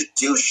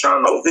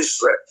constitution of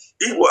Israel.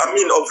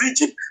 Of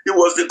Egypt. He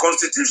was the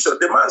constitution.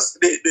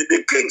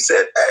 The king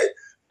said, "Hey,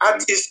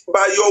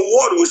 by your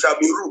word we shall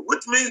be ruled,"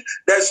 which means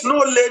there's no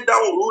laid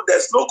down rule,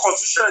 there's no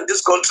constitution in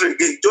this country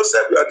again.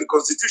 Joseph, you are the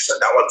constitution.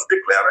 That was the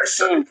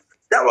declaration.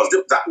 That was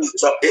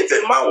so if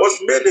a man was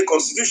made a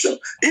constitution,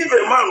 if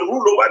a man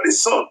rule over the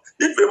sun,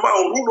 if a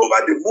man rule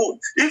over the moon,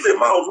 if a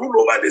man rule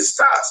over the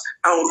stars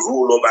and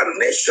rule over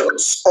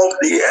nations of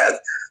the earth,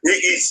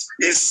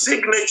 his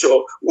signature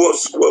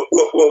was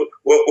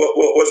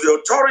the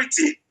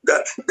authority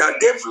that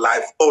gave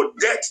life or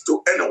death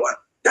to anyone.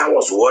 That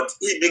was what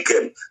he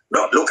became.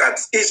 Now look at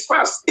his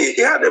past.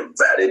 He had a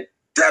very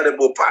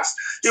terrible past.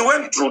 He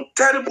went through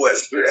terrible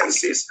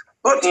experiences.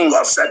 But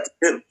God said to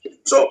him,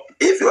 so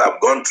if you have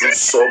gone through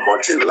so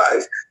much in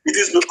life, it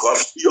is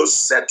because your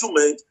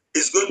settlement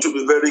is going to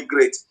be very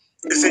great.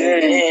 You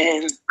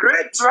see,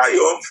 great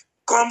triumph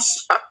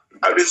comes as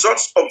a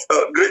result of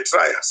great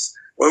trials.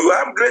 When we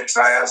have great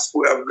trials,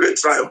 we have great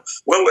triumph.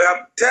 When we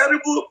have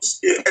terrible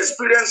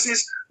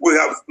experiences, we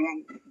have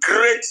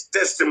great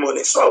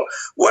testimony. So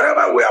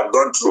whatever we have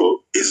gone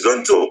through is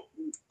going to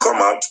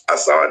come out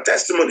as our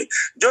testimony.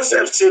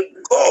 Joseph said,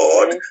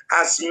 God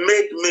has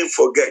made me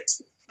forget.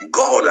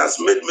 God has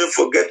made me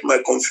forget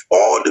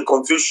all the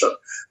confusion.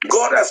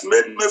 God has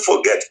made me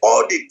forget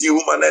all the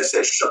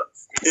dehumanization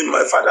in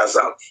my father's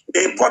house.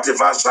 In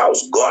Potiphar's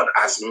house, God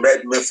has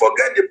made me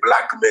forget the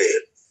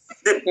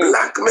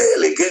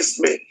blackmail against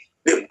me.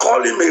 They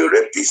call him a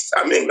rapist.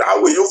 How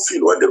will you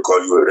feel when they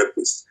call you a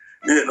rapist?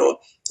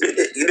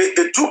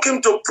 They took him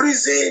to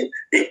prison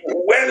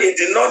when he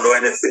did not know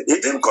anything. He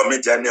didn't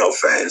commit any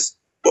offense,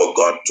 but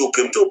God took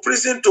him to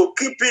prison to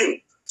keep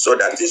him. So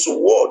that his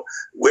word,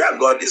 where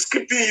God is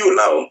keeping you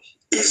now,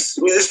 is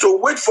to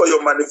wait for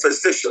your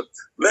manifestation.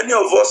 Many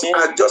of us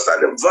are just at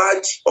the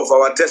verge of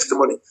our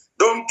testimony.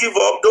 Don't give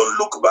up. Don't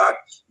look back.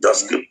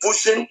 Just keep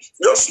pushing.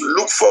 Just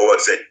look forward.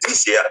 Say,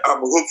 this year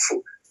I'm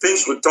hopeful.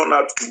 Things will turn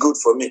out to be good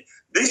for me.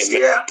 This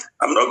year,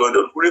 I'm not going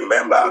to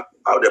remember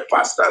how the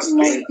past has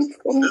been.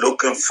 I'm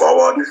looking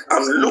forward.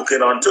 I'm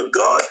looking unto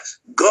God.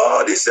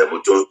 God is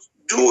able to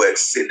do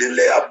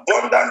exceedingly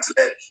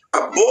abundantly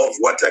above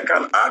what I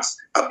can ask,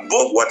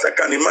 above what I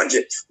can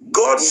imagine.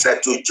 God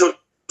said to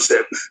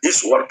Joseph,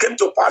 his word came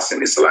to pass in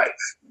his life.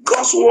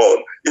 God's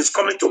word is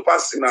coming to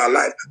pass in our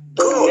life.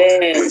 God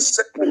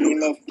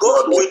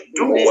will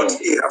do what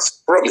he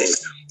has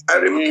promised. I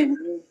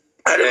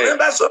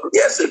remember some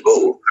years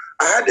ago,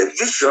 I had a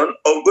vision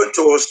of going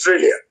to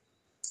Australia,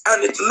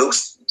 and it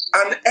looks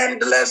an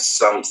endless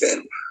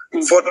something.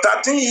 For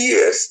 13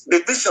 years,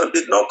 the vision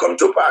did not come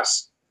to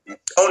pass.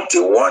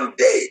 Until one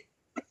day,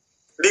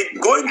 the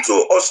going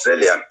to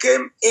Australia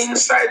came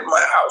inside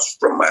my house,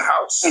 from my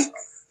house.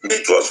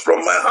 It was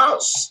from my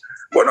house.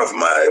 One of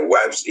my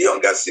wife's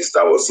younger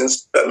sister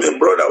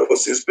brother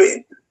was in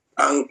Spain.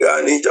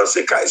 And he just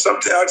said,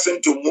 something asked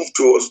him to move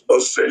to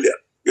Australia.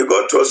 He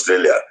got to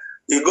Australia.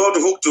 He got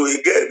hooked to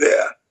a girl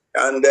there.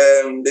 And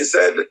they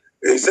said,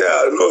 He said,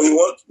 no, he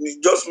wants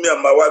just me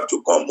and my wife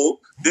to come. Oh,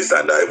 this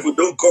and that. If we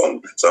don't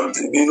come,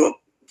 something,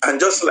 And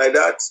just like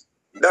that,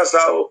 that's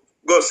how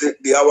God said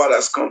the hour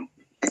has come.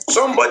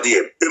 Somebody,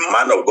 a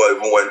man of God,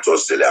 even went to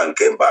Australia and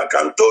came back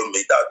and told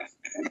me that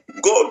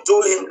God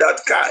told him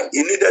that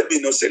he needed me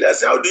in Australia. I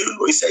said, how do you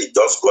know? He said, he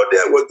just got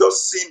there, was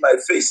just seeing my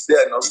face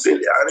there in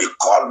Australia. And he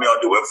called me on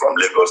the way from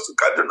Lagos to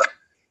Kaduna.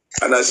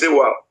 And I said,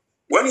 wow.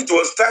 When it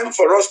was time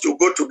for us to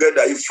go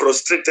together, he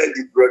frustrated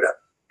his brother.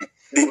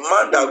 The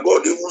man that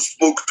God even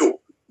spoke to,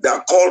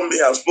 that called me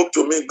and spoke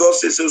to me, God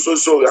says,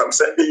 so, I'm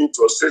sending you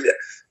to Australia.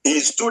 He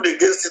stood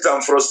against it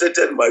and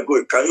frustrated my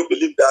going. Can you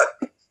believe that?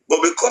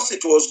 But because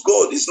it was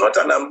God, it's not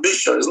an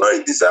ambition, it's not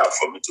a desire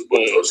for me to go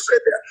to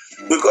Australia.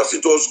 Because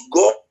it was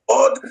God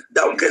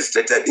that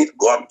orchestrated it.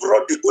 God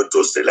brought the going to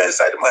Australia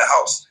inside my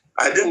house.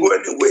 I didn't go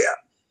anywhere.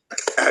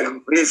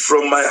 And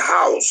from my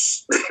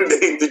house, the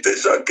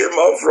invitation came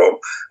out from,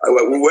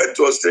 we went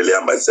to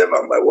Australia, myself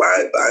and my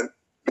wife, and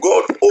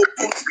God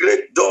opened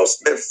great doors,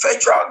 a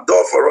effectual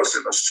door for us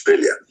in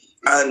Australia.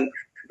 And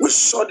we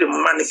saw the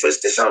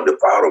manifestation of the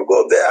power of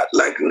God there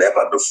like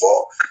never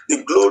before.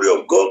 The glory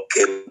of God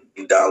came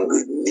down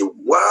with me.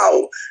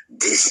 Wow,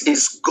 this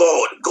is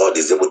God. God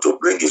is able to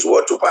bring his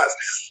word to pass.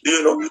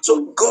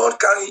 So God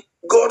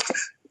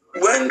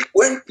when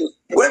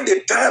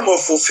the time of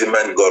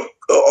fulfillment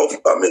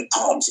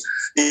comes,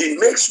 he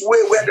makes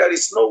way where there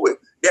is no way.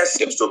 There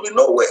seems to be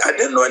no way. I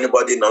didn't know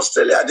anybody in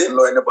Australia. I didn't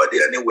know anybody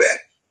anywhere.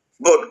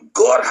 But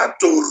God had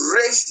to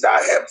raise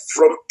that help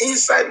from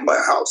inside my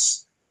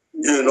house.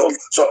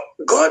 So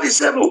God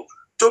is able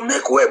to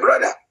make way,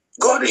 brother.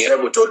 God is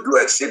able to do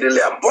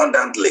exceedingly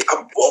abundantly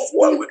above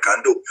what we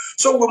can do.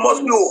 So we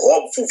must be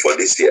hopeful for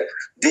this year.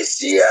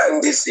 This year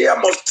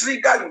must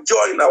trigger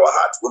joy in our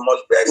hearts. We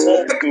must be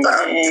expectant.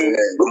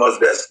 We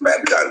must be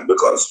expectant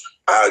because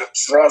I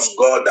trust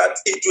God that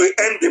it will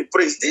end in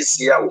praise. This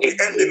year will be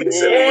ending in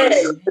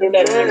celebration.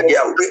 This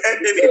year will be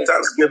ending in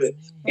thanksgiving.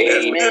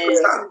 Let's begin to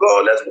thank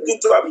God. Let's begin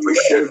to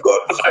appreciate God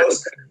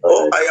because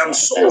I am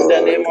so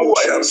thankful.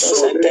 I am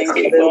so thank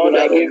you, Lord.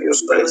 I give you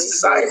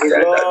praise.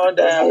 Lord,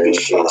 I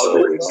appreciate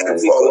you, Lord,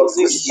 because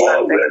this year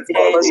will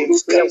end in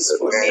praise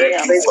for me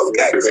and for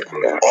you.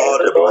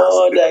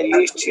 Lord, I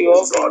lift you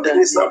up in the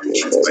name of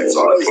Jesus.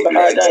 Father,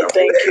 I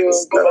thank you,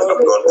 God,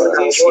 because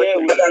this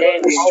year will end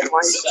in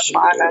praise.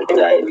 Lord,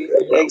 I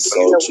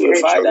exalt you,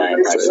 Father, I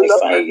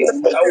magnify you.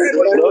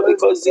 Lord,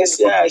 because this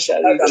year I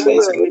shall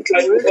rejoice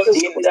greatly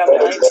in the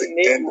mighty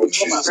name of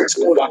Jesus.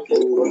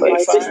 My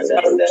Father,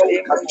 in the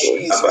name of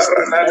Jesus, I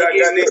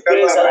give you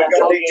praise and I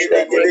honor you in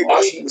the name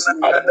of Jesus.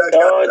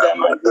 Lord, I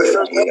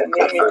magnify your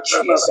name in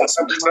Jesus.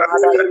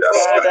 Father, in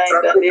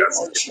the name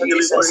of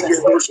Jesus, I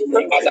thank you.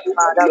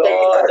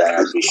 Lord, I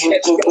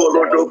appreciate you.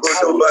 Lord,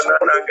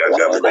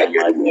 I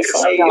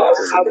magnify your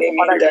name in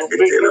the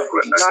name of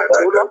Jesus.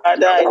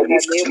 Father, I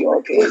lift you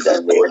up in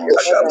the name of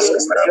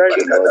Jesus. Thank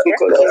you, Lord,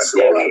 because this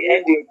year we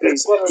end in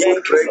praise.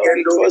 Thank you, Lord,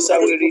 because I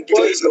will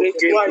rejoice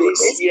greatly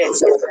this year in the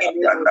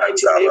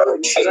mighty name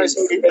of Jesus.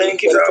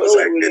 Thank you because I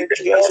will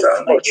rejoice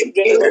for my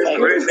children, for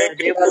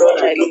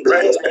my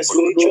life, my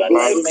spiritual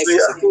life, my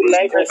physical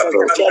life, my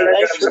financial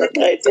life.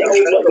 I thank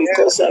you, Lord,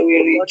 because I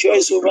will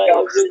rejoice over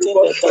everything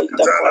that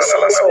concerns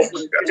me.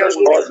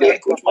 Lord, I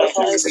put my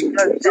hands to do in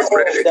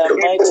the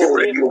mighty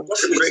name of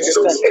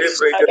Jesus.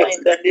 Father,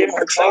 in the name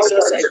of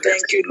Jesus, I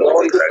thank you,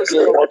 Lord, because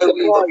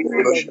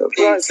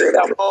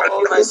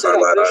all my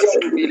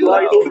celebration will be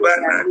loud in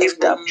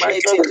the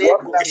mighty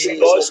name of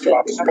Jesus.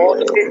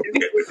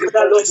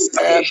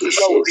 I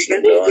appreciate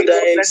you, Lord. I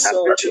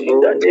exalt you in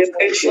the name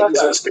of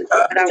Jesus.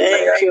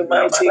 Thank you,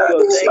 mighty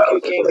God. Thank you,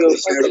 King of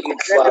Glory.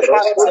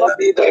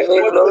 Be the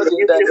name, Lord,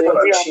 in the name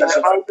of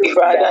Jesus.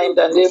 Father, in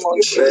the name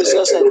of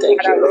Jesus, I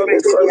thank you, Lord,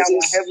 because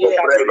this year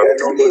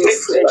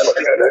is a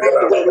year of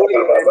progress,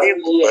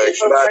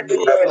 a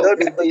new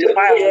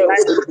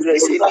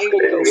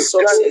year of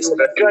success, a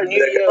new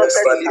year of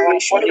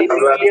celebration, a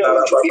new year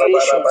of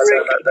jubilation, a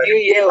new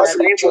year of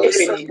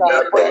rejoicing in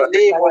the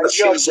name of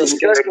Jesus. I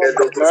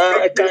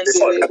can't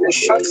do it. In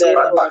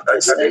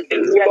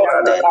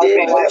the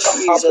name of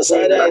Jesus,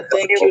 and I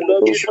thank you,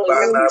 Lord, because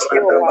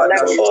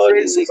Lord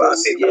is a good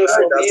year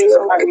for me,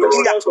 for my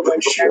husband, for my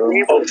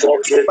children, for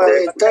my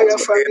entire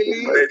family.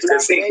 In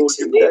the name of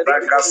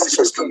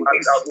Jesus,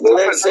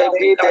 blessed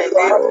be the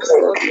name of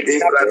God. In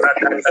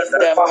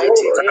the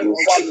mighty name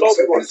of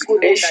Jesus,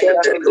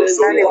 ancient of days,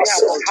 the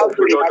exalted.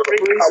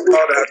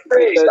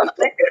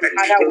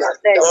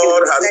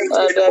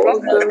 Father, be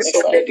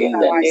magnified in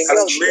the name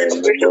of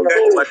Jesus.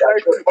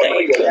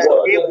 Thank you,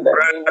 Lord, in the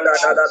name of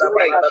Jesus.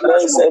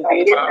 Blessed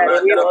be the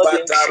name, Lord,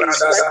 in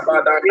Jesus.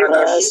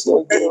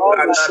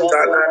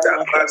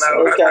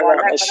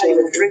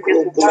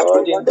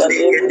 Lord, in the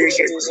name of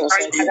Jesus,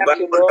 I thank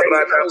you, Lord,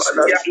 because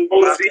you do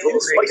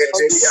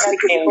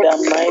in the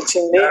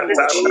mighty name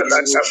of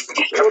Jesus.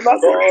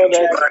 Lord,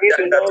 I thank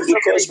you, Lord,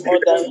 because more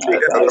than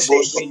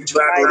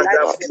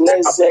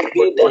Blessed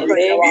be thy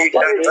name in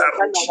the name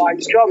of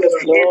Jesus.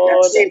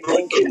 Lord, I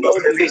thank you,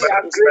 Lord Jesus.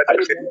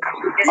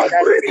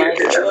 My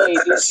joy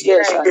this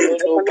year shall know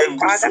no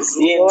end.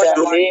 In the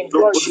name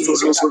of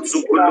Jesus.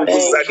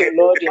 Thank you,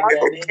 Lord, in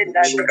the name of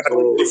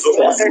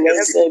Jesus.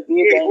 Blessed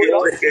be thy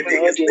name,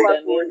 Lord, in the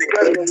name of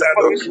Jesus. Lord, I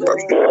praise you.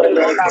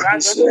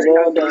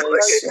 Lord, I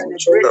exalt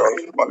you.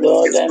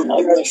 Lord, I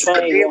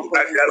magnify your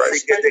holy name.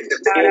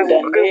 In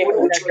the name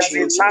of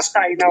Jesus.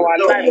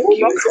 Thank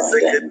you,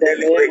 Father, in the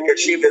name of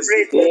Jesus.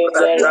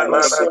 In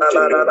the name of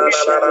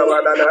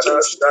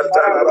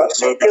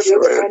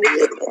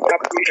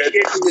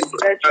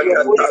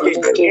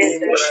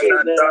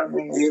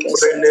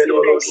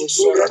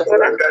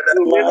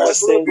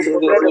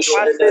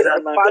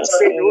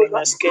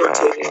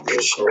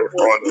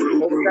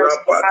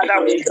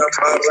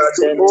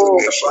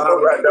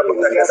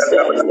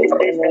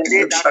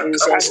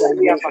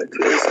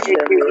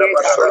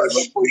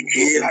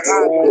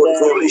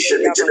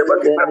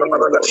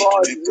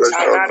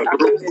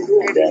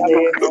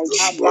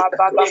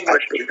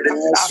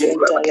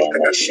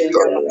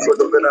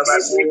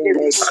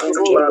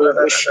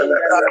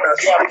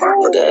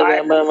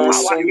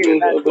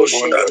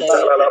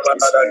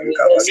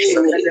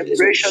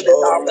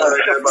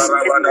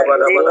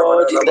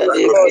Lord, in the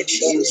name of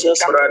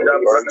Jesus,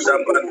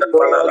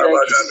 Lord, I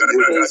give you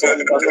praise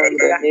and honor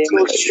in the name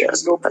of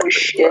Jesus.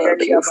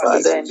 Thank you,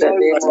 Father, in the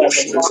name of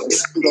Jesus.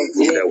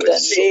 In the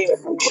name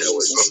of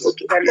Jesus.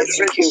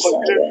 Thank you,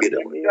 Father, in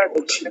the name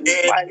of Jesus.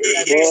 Lord, I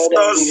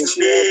lift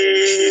you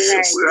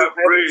up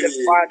in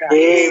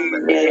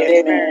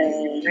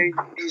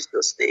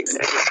Jesus' name. Amen.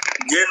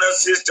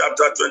 Genesis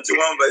chapter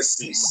 21 verse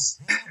 6.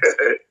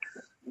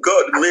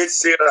 God made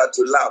Sarah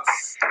to laugh.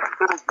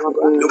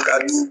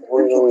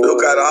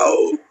 Look at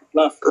how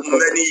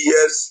many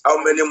years,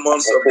 how many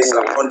months of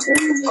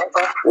disappointment.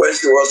 When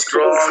she was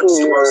strong,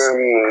 she was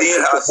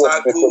in her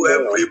cycle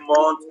every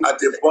month.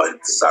 At a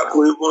point,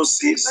 cycle even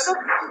ceased.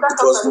 It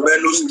was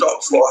mental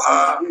stop for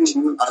her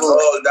and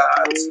all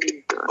that.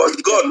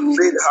 But God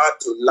made her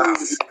to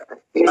laugh.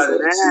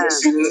 And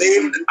she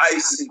named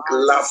Isaac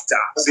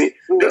Laughter. See,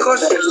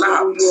 because she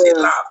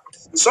laughed.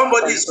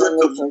 Somebody is going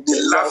to be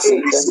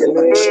laughing this year.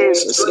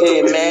 It's going to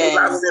be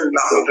laughing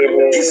now.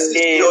 This is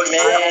your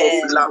year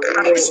of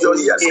laughter. It's your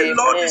year. Say,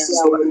 Lord, this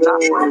is my year.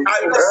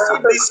 I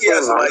receive this year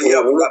as my year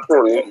of laughter.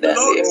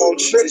 Lord, you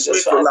make me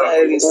to laugh.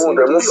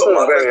 Open your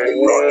mouth and say,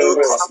 Lord, you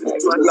cause me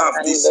to laugh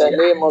this year.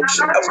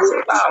 I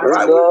will laugh.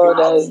 I will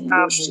laugh.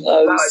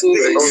 I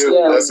receive this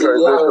year as a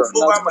year of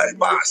over my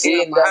past.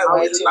 In the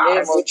mighty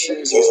name of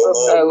Jesus,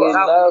 Oh, I will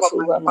laugh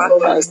over my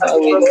past. I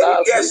will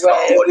laugh yes, over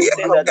Lord,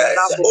 everything that yes.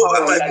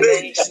 Over my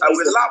pain. I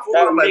will laugh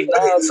over my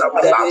pains. I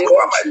will laugh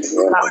over my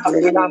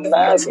disappointment.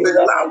 I will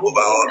laugh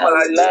over all my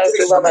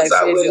agitations.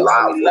 I will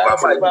laugh over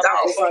my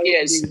doubt.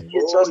 fears.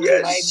 Oh,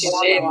 yes. Mighty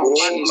name of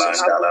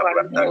Jesus.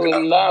 I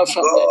will laugh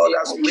in the God name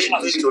has of made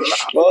me Jesus. to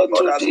laugh. Lord,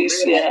 God to has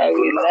this made year me I to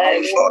will laugh. laugh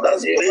in God the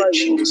has name made of me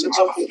to Jesus.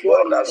 laugh.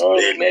 God has Lord,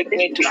 made make me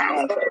me to to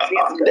laugh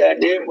laugh. in the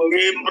name of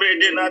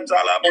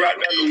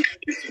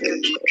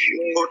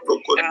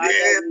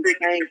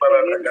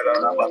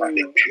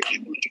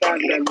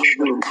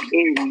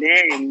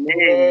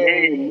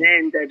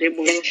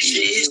In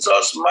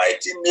Jesus'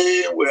 mighty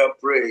name we are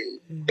praying.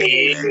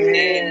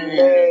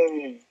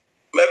 Amen.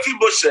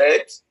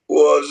 Mephibosheth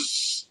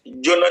was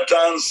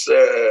Jonathan's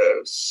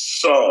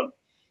son.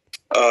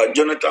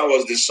 Jonathan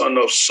was the son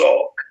of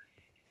Saul.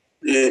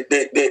 When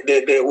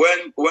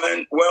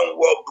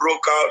war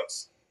broke out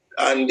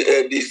and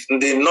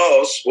the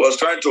nurse was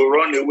trying to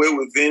run away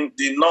with him,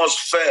 the nurse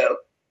fell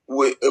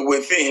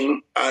with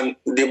him and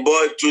the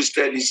boy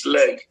twisted his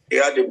leg. He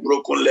had a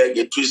broken leg,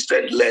 a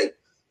twisted leg.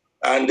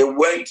 And they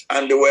went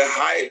and they were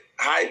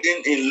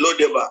hiding in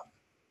Lodebar.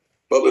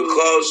 But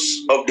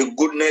because of the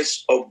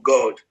goodness of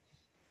God,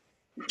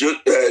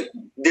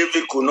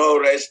 David could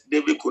not rest,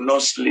 David could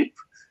not sleep.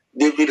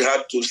 David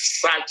had to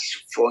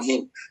search for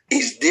him.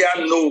 Is there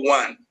no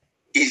one?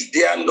 Is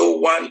there no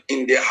one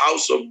in the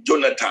house of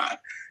Jonathan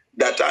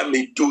that I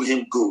may do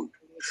him good?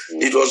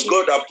 It was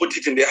God that put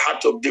it in the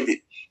heart of David.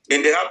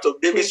 In the heart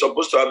of David,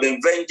 supposed to have been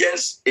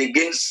vengeance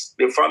against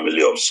the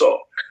family of Saul.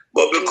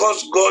 But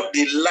because God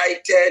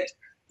delighted,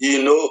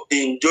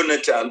 in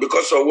Jonathan,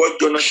 because of what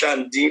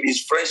Jonathan did,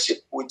 his friendship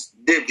with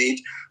David,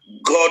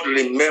 God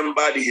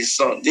remembered his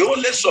son, the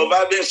only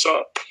surviving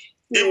son,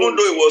 even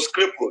though he was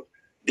crippled.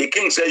 The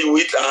king said, "You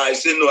eat." I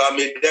said, "No, I'm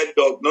a dead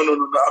dog. No,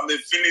 I'm a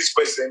finished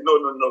person.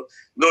 No,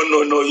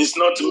 it's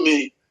not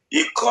me."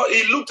 He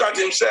looked at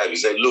himself. He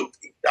said, "Look,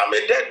 I'm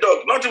a dead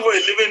dog, not even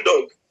a living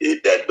dog, a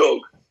dead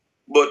dog."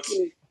 But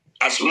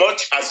as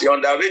much as he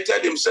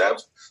underrated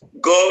himself,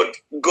 God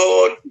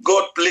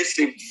placed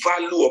a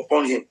value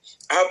upon him.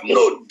 I have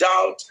no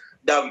doubt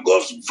that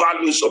God's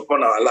value is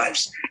upon our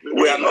lives.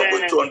 We are not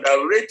going to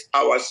underrate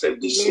ourselves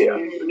this year.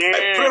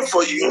 I pray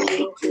for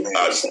you,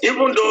 as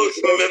even though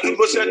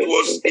Mephibosheth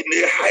was in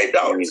a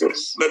hideout,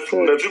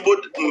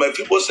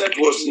 Mephibosheth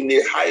was in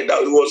a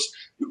hideout.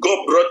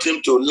 God brought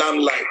him to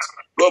limelight.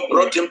 God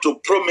brought him to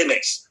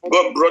prominence.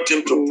 God brought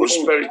him to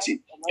prosperity.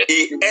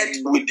 He ate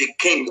with the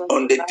king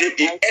on the table.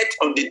 He ate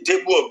on the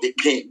table of the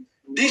king.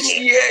 This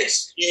year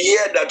is the year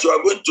that you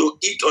are going to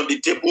eat on the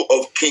table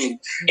of king.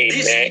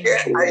 This year,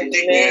 I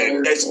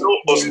declare there's no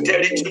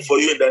austerity for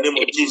you in the name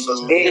of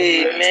Jesus.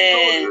 There's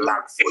no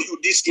lack for you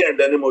this year in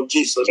the name of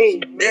Jesus.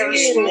 There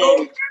is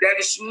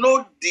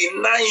no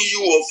denying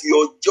you of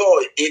your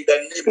joy in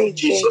the name of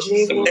Jesus.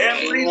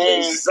 Every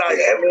desire,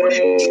 every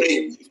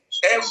dream,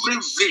 every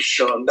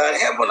vision that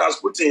heaven has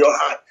put in your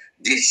heart,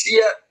 this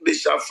year they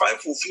shall find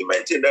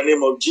fulfillment in the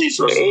name of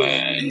Jesus.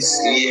 This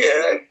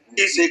year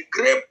is a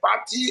great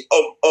party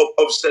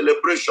of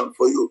celebration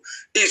for you.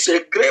 It's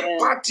a great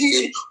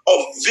party of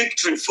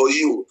victory for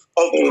you,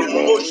 of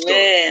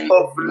promotion,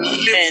 of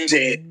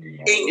lifting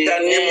in the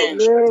name of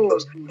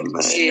Jesus.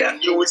 This year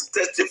you will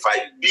testify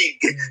big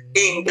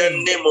in the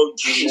name of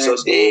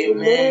Jesus.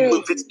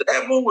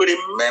 Heaven will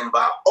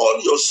remember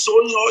all your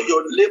sowing, all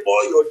your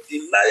labor, your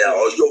denial,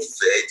 all your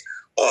faith,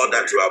 all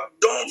that you have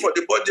done for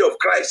the body of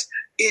Christ.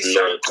 It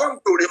shall come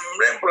to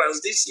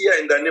remembrance this year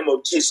in the name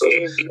of Jesus.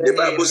 The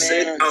Bible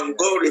said, and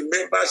God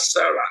remember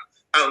Sarah,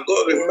 and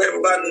God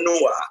remember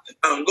Noah,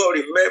 and God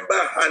remember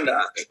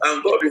Hannah,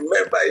 and God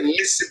remember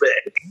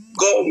Elizabeth.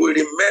 God will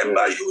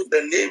remember you in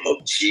the name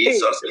of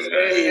Jesus.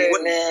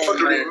 When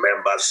God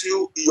remembers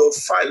you, your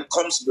file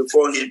comes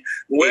before him.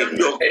 When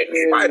your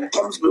file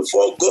comes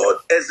before God,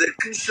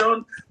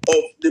 execution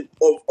of the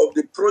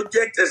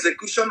project,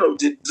 execution of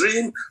the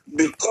dream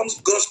becomes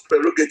God's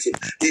prerogative.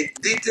 He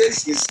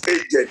details his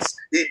agents.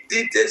 He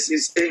details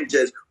his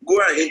angels. Go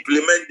and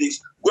implement this.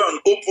 Go and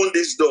open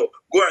this door.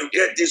 Go and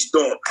get this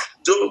done.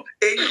 So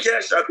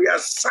angels shall be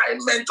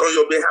assignment on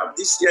your behalf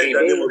this year in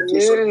the name of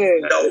Jesus.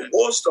 The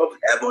host of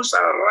heaven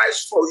shall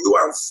rise for you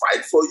and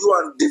fight for you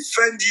and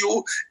defend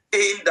you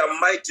in the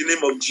mighty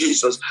name of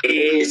Jesus.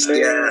 This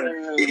year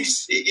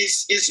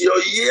is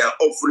your year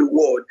of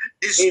reward.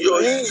 It's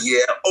your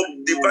year of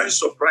divine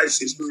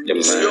surprises.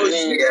 It's your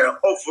year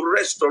of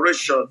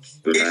restoration.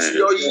 It's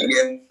your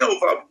year of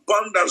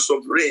abundance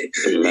of rain.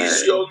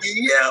 It's your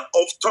year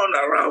of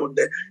turnaround.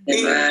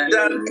 In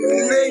the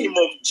name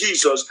of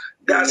Jesus.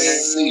 That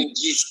siege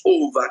is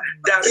over.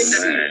 That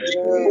siege is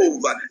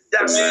over.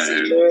 That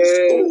siege is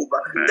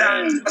over.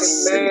 That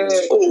siege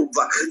is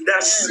over.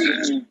 That siege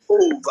is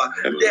over.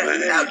 The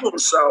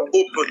heavens are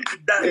open.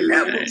 The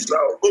heavens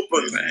are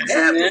open.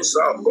 Heavens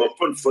are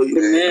open for you.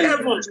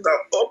 Heavens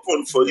are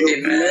open for you.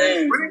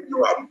 Bring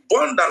you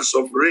abundance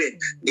of rain.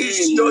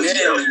 It's your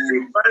year of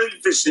divine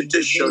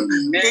visitation.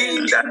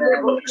 In the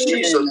name of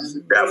Jesus,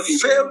 the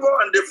favor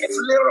and the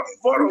flavor of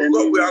God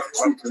will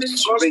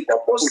accomplish God's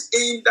purpose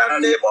in the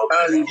name of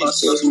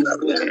Jesus.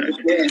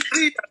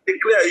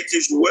 Declare it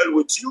is well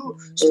with you,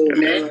 soul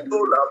and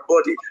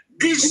body.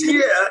 This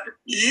year,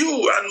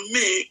 you and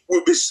me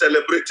will be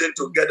celebrating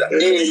together.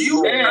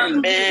 You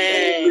and me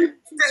will be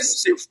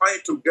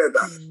testifying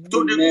together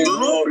to the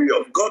glory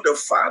of God the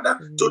Father,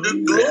 to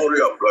the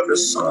glory of God the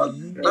Son,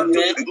 and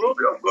to the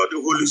glory of God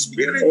the Holy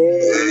Spirit.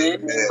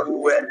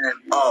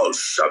 All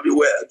shall be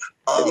well.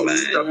 All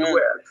shall be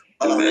well.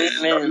 All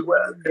shall be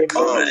well.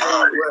 All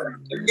shall be well.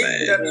 In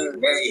the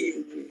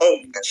name of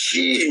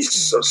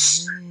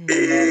Jesus.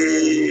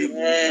 Amen.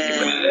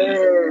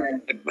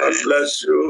 God bless you.